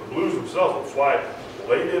 the blues themselves will fly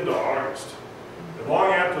late into August. And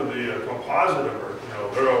long after the compositum, you know,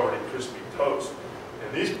 they're already crispy toast.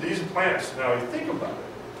 And these plants, now you think about it,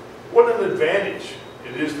 what an advantage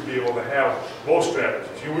it is to be able to have both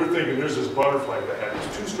strategies. You were thinking there's this butterfly that had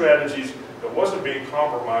these two strategies that wasn't being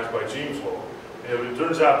compromised by gene flow. And if it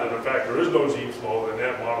turns out that in fact there is no gene flow, then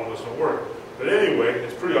that model doesn't work. But anyway,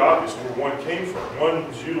 it's pretty obvious where one came from. One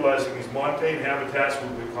is utilizing these montane habitats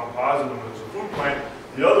with the compositum as a food plant.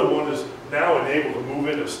 The other one is now enabled to move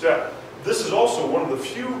into steppe. This is also one of the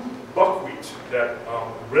few buckwheat that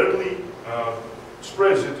readily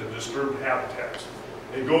spreads into disturbed habitats.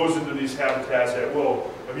 It goes into these habitats at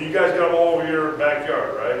will. I mean, you guys got them all over your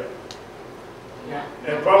backyard, right? Yeah.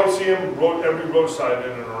 And probably see them every roadside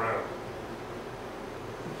in and around.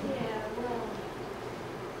 Yeah, well,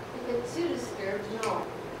 if it's too disturbed, no.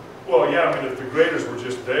 Well, yeah, I mean, if the graders were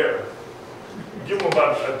just there, give them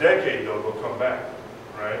about a decade, though, they'll come back,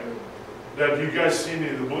 right? Have you guys seen any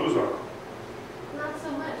of the blues on them? Not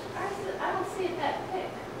so much. I don't see it that thick.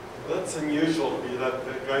 That's unusual to be that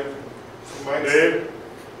thick. Dave,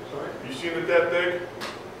 Sorry? you seen it that thick?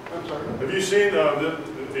 I'm sorry? Have you seen the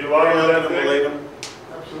allotment that thick?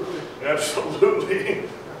 Absolutely. Absolutely.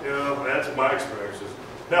 You know, that's my experiences.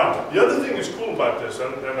 Now, the other thing that's cool about this,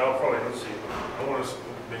 and I'll probably, let's see, I want to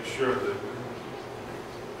make sure that,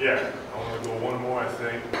 yeah, I want to go one more, I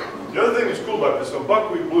think. The other thing that's cool about this, the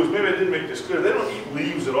buckwheat blues, maybe I didn't make this clear, they don't eat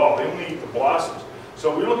leaves at all, they only eat the blossoms.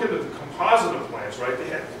 So we look at the compositum plants, right, they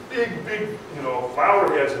have big, you know, flower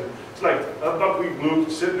heads, and it's like a buckwheat blue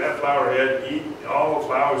can sit in that flower head, eat all the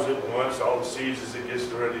flowers at once, all the seeds as it gets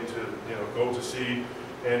ready to, you know, go to seed,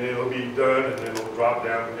 and it'll be done, and then it'll drop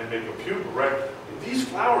down and make a pupa, right? These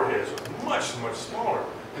flower heads are much smaller.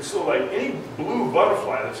 And so like any blue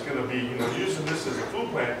butterfly that's going to be, you know, using this as a food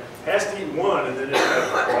plant has to eat one, and then it has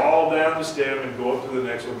to crawl down the stem and go up to the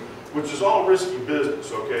next one, which is all risky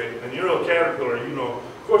business, okay? And you know, caterpillar, you know,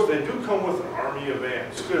 of course they do come with an army of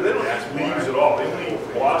ants. They don't eat leaves at all, they only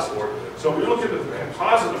eat blossoms. So we look at the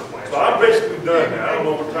compositum plants. So I'm basically done now. I don't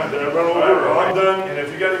know what time, did I run over? I'm done, and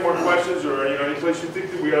if you got any more questions or, you know, any place you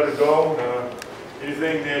think that we ought to go,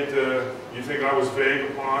 anything that you think I was vague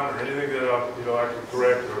upon, or anything that you know, I could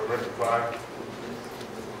correct or rectify?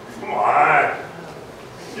 Come on.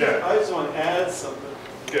 Yeah. I just want to add something.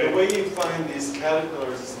 Okay. The way you find these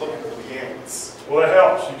caterpillars is looking for the ants. Well, that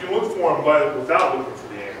helps. You can look for them without looking for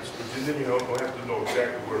the ants, but then you don't have to know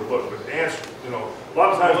exactly where to look. But the ants, you know, a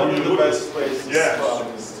lot of times One when of you the look best places to yes. spot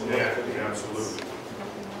them is to look Yeah, for the ants. absolutely.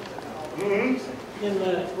 Mm-hmm. In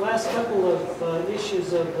the last couple of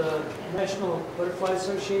issues of the National Butterfly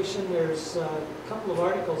Association, there's a couple of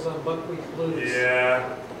articles on buckwheat blues.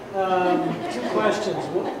 Yeah. Two questions.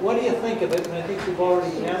 What do you think of it? And I think you've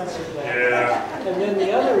already answered that. Yeah. And then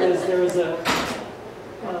the other is there was a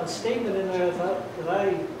statement in there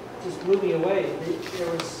that just blew me away.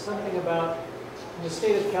 There was something about in the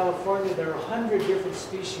state of California there are 100 different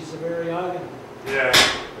species of Ariogeny. Yeah.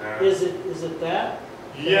 Yeah. Is it that?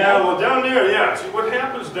 Yeah, well down there, yeah. See, what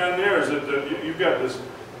happens down there is that you've got this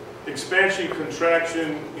expansion,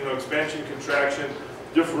 contraction, you know, expansion, contraction,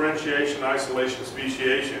 differentiation, isolation,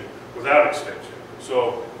 speciation without extension.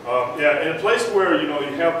 So, yeah, in a place where, you know,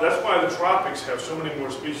 you have, that's why the tropics have so many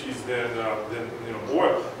more species than you know,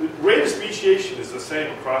 oil. The rate of speciation is the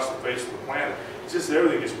same across the face of the planet. It's just that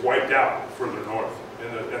everything gets wiped out further north.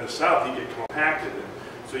 In the south, you get compacted. And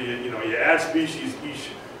so, you know, you add species each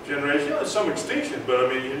generation. You know, there's some extinction, but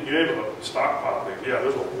I mean, you're able to stockpile things. Yeah,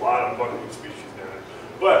 there's a lot of buckwheat species down there.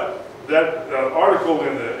 But that article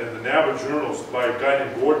in the NABA journals by a guy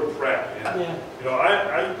named Gordon Pratt, and Yeah. you know,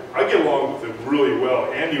 I get along with him really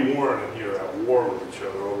well. Andy Warren and he are at war with each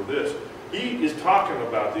other over this. He is talking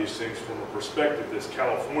about these things from a perspective that's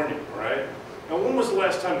California, right? Now, when was the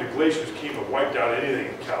last time the glaciers came and wiped out anything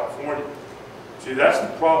in California? See, that's the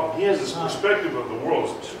problem. He has this perspective of the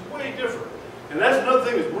world. It's way different. And that's another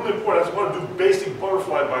thing that's really important. I just want to do basic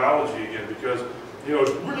butterfly biology again, because you know,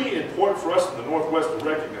 it's really important for us in the Northwest to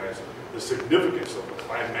recognize the significance of the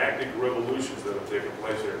climatic revolutions that have taken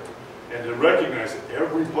place here. And to recognize that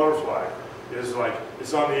every butterfly is like,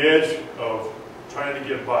 it's on the edge of trying to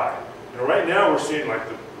get by. You know, right now we're seeing like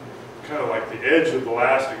the, kind of like the edge of the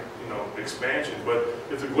last, you know, expansion. But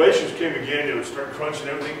if the glaciers came again, it would start crunching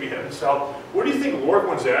everything we had in south. Where do you think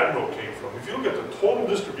Lorquin's admiral came from? If you look at the total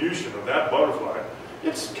distribution of that butterfly,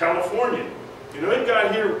 it's California. You know, it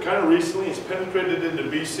got here kind of recently. It's penetrated into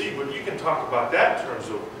BC, but you can talk about that in terms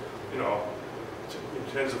of, you know,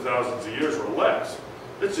 tens of thousands of years or less.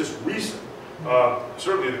 It's just recent.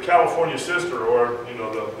 Certainly the California sister, or you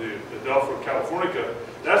know, the Adelpha californica,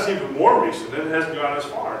 that's even more recent, and it hasn't gone as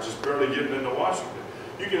far. It's just barely getting into Washington.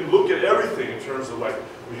 You can look at everything in terms of like,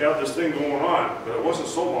 we have this thing going on, but it wasn't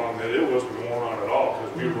so long that it wasn't going on at all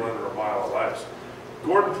because we were under a mile of ice.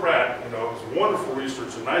 Gordon Pratt, you know, is a wonderful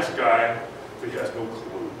researcher, nice guy, but he has no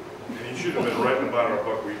clue. And he should have been writing about our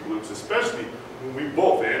buckwheat blues, especially when we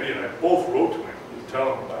both, Andy and I, both wrote to him to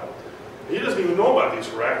tell him about it. He doesn't even know about these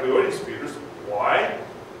Heracleoides feeders. Why?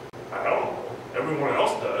 I don't know. Everyone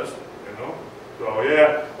else does, you know. So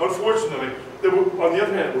yeah, unfortunately, on the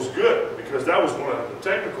other hand, it was good because that was one of the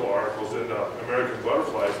technical articles in American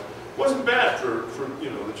Butterflies. It wasn't bad for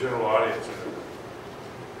you know, the general audience.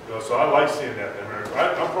 You know, so I like seeing that in America.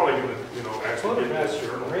 I'm probably going to, you know, actually get this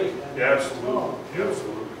journal. Great. Yeah, absolutely.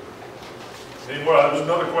 Absolutely. Any more? There's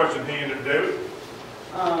another question hanging there, David.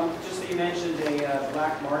 Just that you mentioned a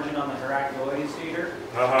black margin on the Heracleoides feeder.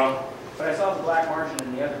 Uh-huh. But I saw the black margin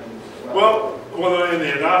in the other news as well. Well, in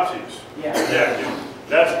the Anoptes. Yeah.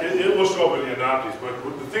 Yeah, it will show up in the Anoptes, but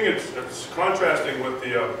the thing it's contrasting with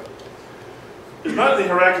the, it's not the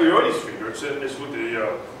Heracleoides feeder, it's with the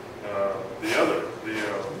other, the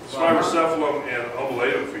Sphyrocephalum and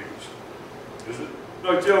Undulatum feeders. Is it?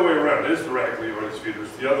 No, it's the other way around. It is the Heracleoides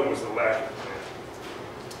feeders. The other one's the lacking plant.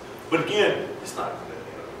 But again, it's not,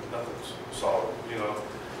 you know, nothing's solid, you know.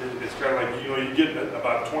 It's kind of like, you know, you get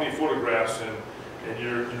about 20 photographs and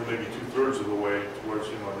you're maybe 2/3 of the way towards,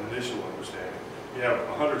 you know, an initial understanding. You have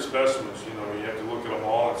 100 specimens, you know, you have to look at them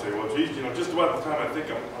all and say, well, geez, you know, just about the time I think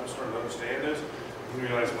I'm starting to understand this, you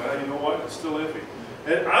realize, well, you know what, it's still iffy.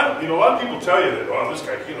 And you know, a lot of people tell you that, oh, this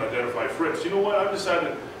guy can't identify Fritz. You know what, I've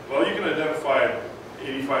decided, well, you can identify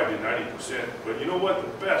 85 to 90%, but you know what,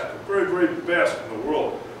 the best, the very, very best in the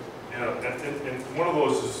world, you know, and one of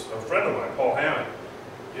those is a friend of mine, Paul Hammond.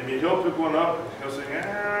 I mean, he'll pick one up and he'll say,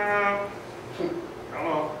 I don't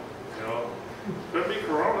know, you know, could be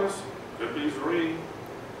Coronas, could be Zuri,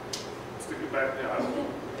 stick it back there.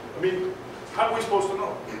 I mean, how are we supposed to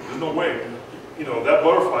know? There's no way. You know, that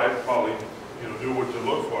butterfly probably, you know, knew what to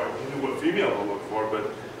look for. He knew what female to look for,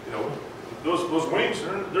 but, you know, those wings,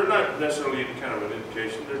 they're not necessarily any kind of an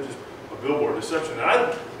indication. They're just a billboard deception.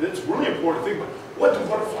 And it's really important to think about, what do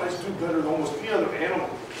butterflies do better than almost any other animal?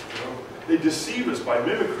 You know? They deceive us by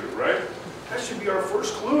mimicry, right? That should be our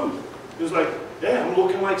first clue. It's like, yeah, I'm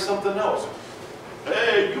looking like something else.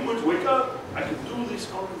 Hey, humans, wake up. I can do these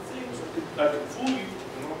other things. I can fool you.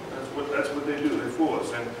 You know, that's what they do. They fool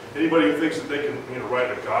us. And anybody who thinks that they can, you know,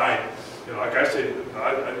 write a guide, you know, like I say,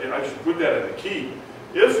 I should put that in the key.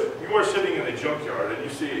 If you are sitting in a junkyard and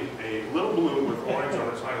you see a little balloon with orange on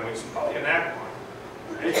its hind wings, it's probably an aqua.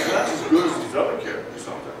 Hey, so that's as good as these other characters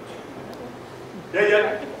sometimes.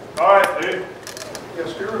 Yeah. All right, Dave. Yeah,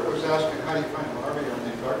 Stuart was asking how do you find larvae on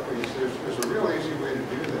these buckwheats. There's a real easy way to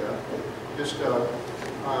do that. Just cut a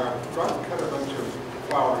bunch of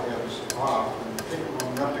flower heads off and take them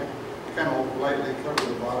long enough to kind of lightly cover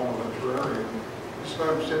the bottom of the terrarium. Just let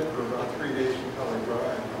them sit for about 3 days until they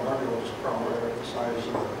dry, and the larvae will just crawl right at the size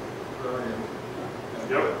of the terrarium.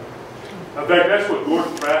 Yep. In fact, that's what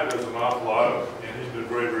Gordon Pratt does an awful lot of, and he's been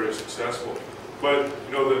very, very successful. But,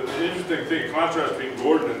 you know, the interesting thing, contrast between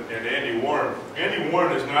Gordon and Andy Warren. Andy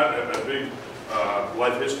Warren is not a big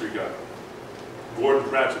life history guy. Gordon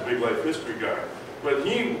Pratt's a big life history guy. But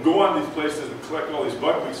he would go on these places and collect all these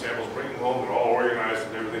buckwheat samples, bring them home, they're all organized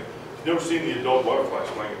and everything. He's never seen the adult butterflies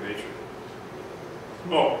flying in nature.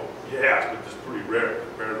 Oh, yeah, but it's pretty rare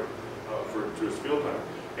compared to his field time.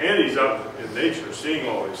 Andy's out in nature seeing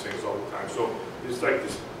all these things all the time. So it's like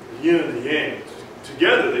this yin and the yang.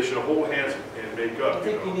 Together, they should hold hands and make up. I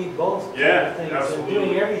think you need both yeah, things. absolutely. And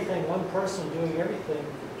doing everything, one person doing everything.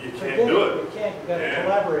 You can't do it. You can't. You've got to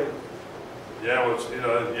collaborate. Yeah, well, it's, you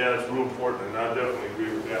know, yeah, it's real important, and I definitely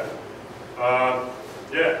agree with that.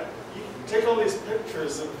 Yeah. You take all these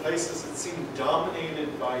pictures of places that seem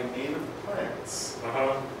dominated by native plants.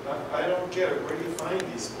 I don't get it. Where do you find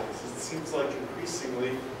these places? It seems like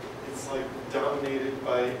increasingly it's like dominated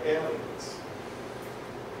by aliens.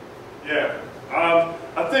 Yeah.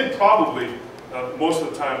 I think probably most of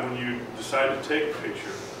the time when you decide to take a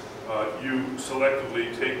picture, you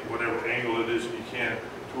selectively take whatever angle it is you can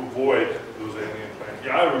to avoid those alien plants.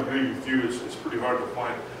 Yeah, I would agree with you. It's pretty hard to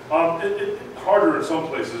find. Harder in some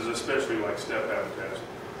places, especially like steppe habitats,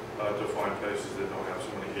 to find places that don't have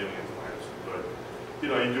so many alien plants. But you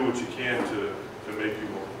know, you do what you can to make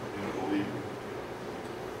people believe.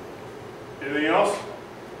 Anything else?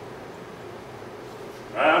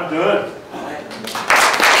 I'm done.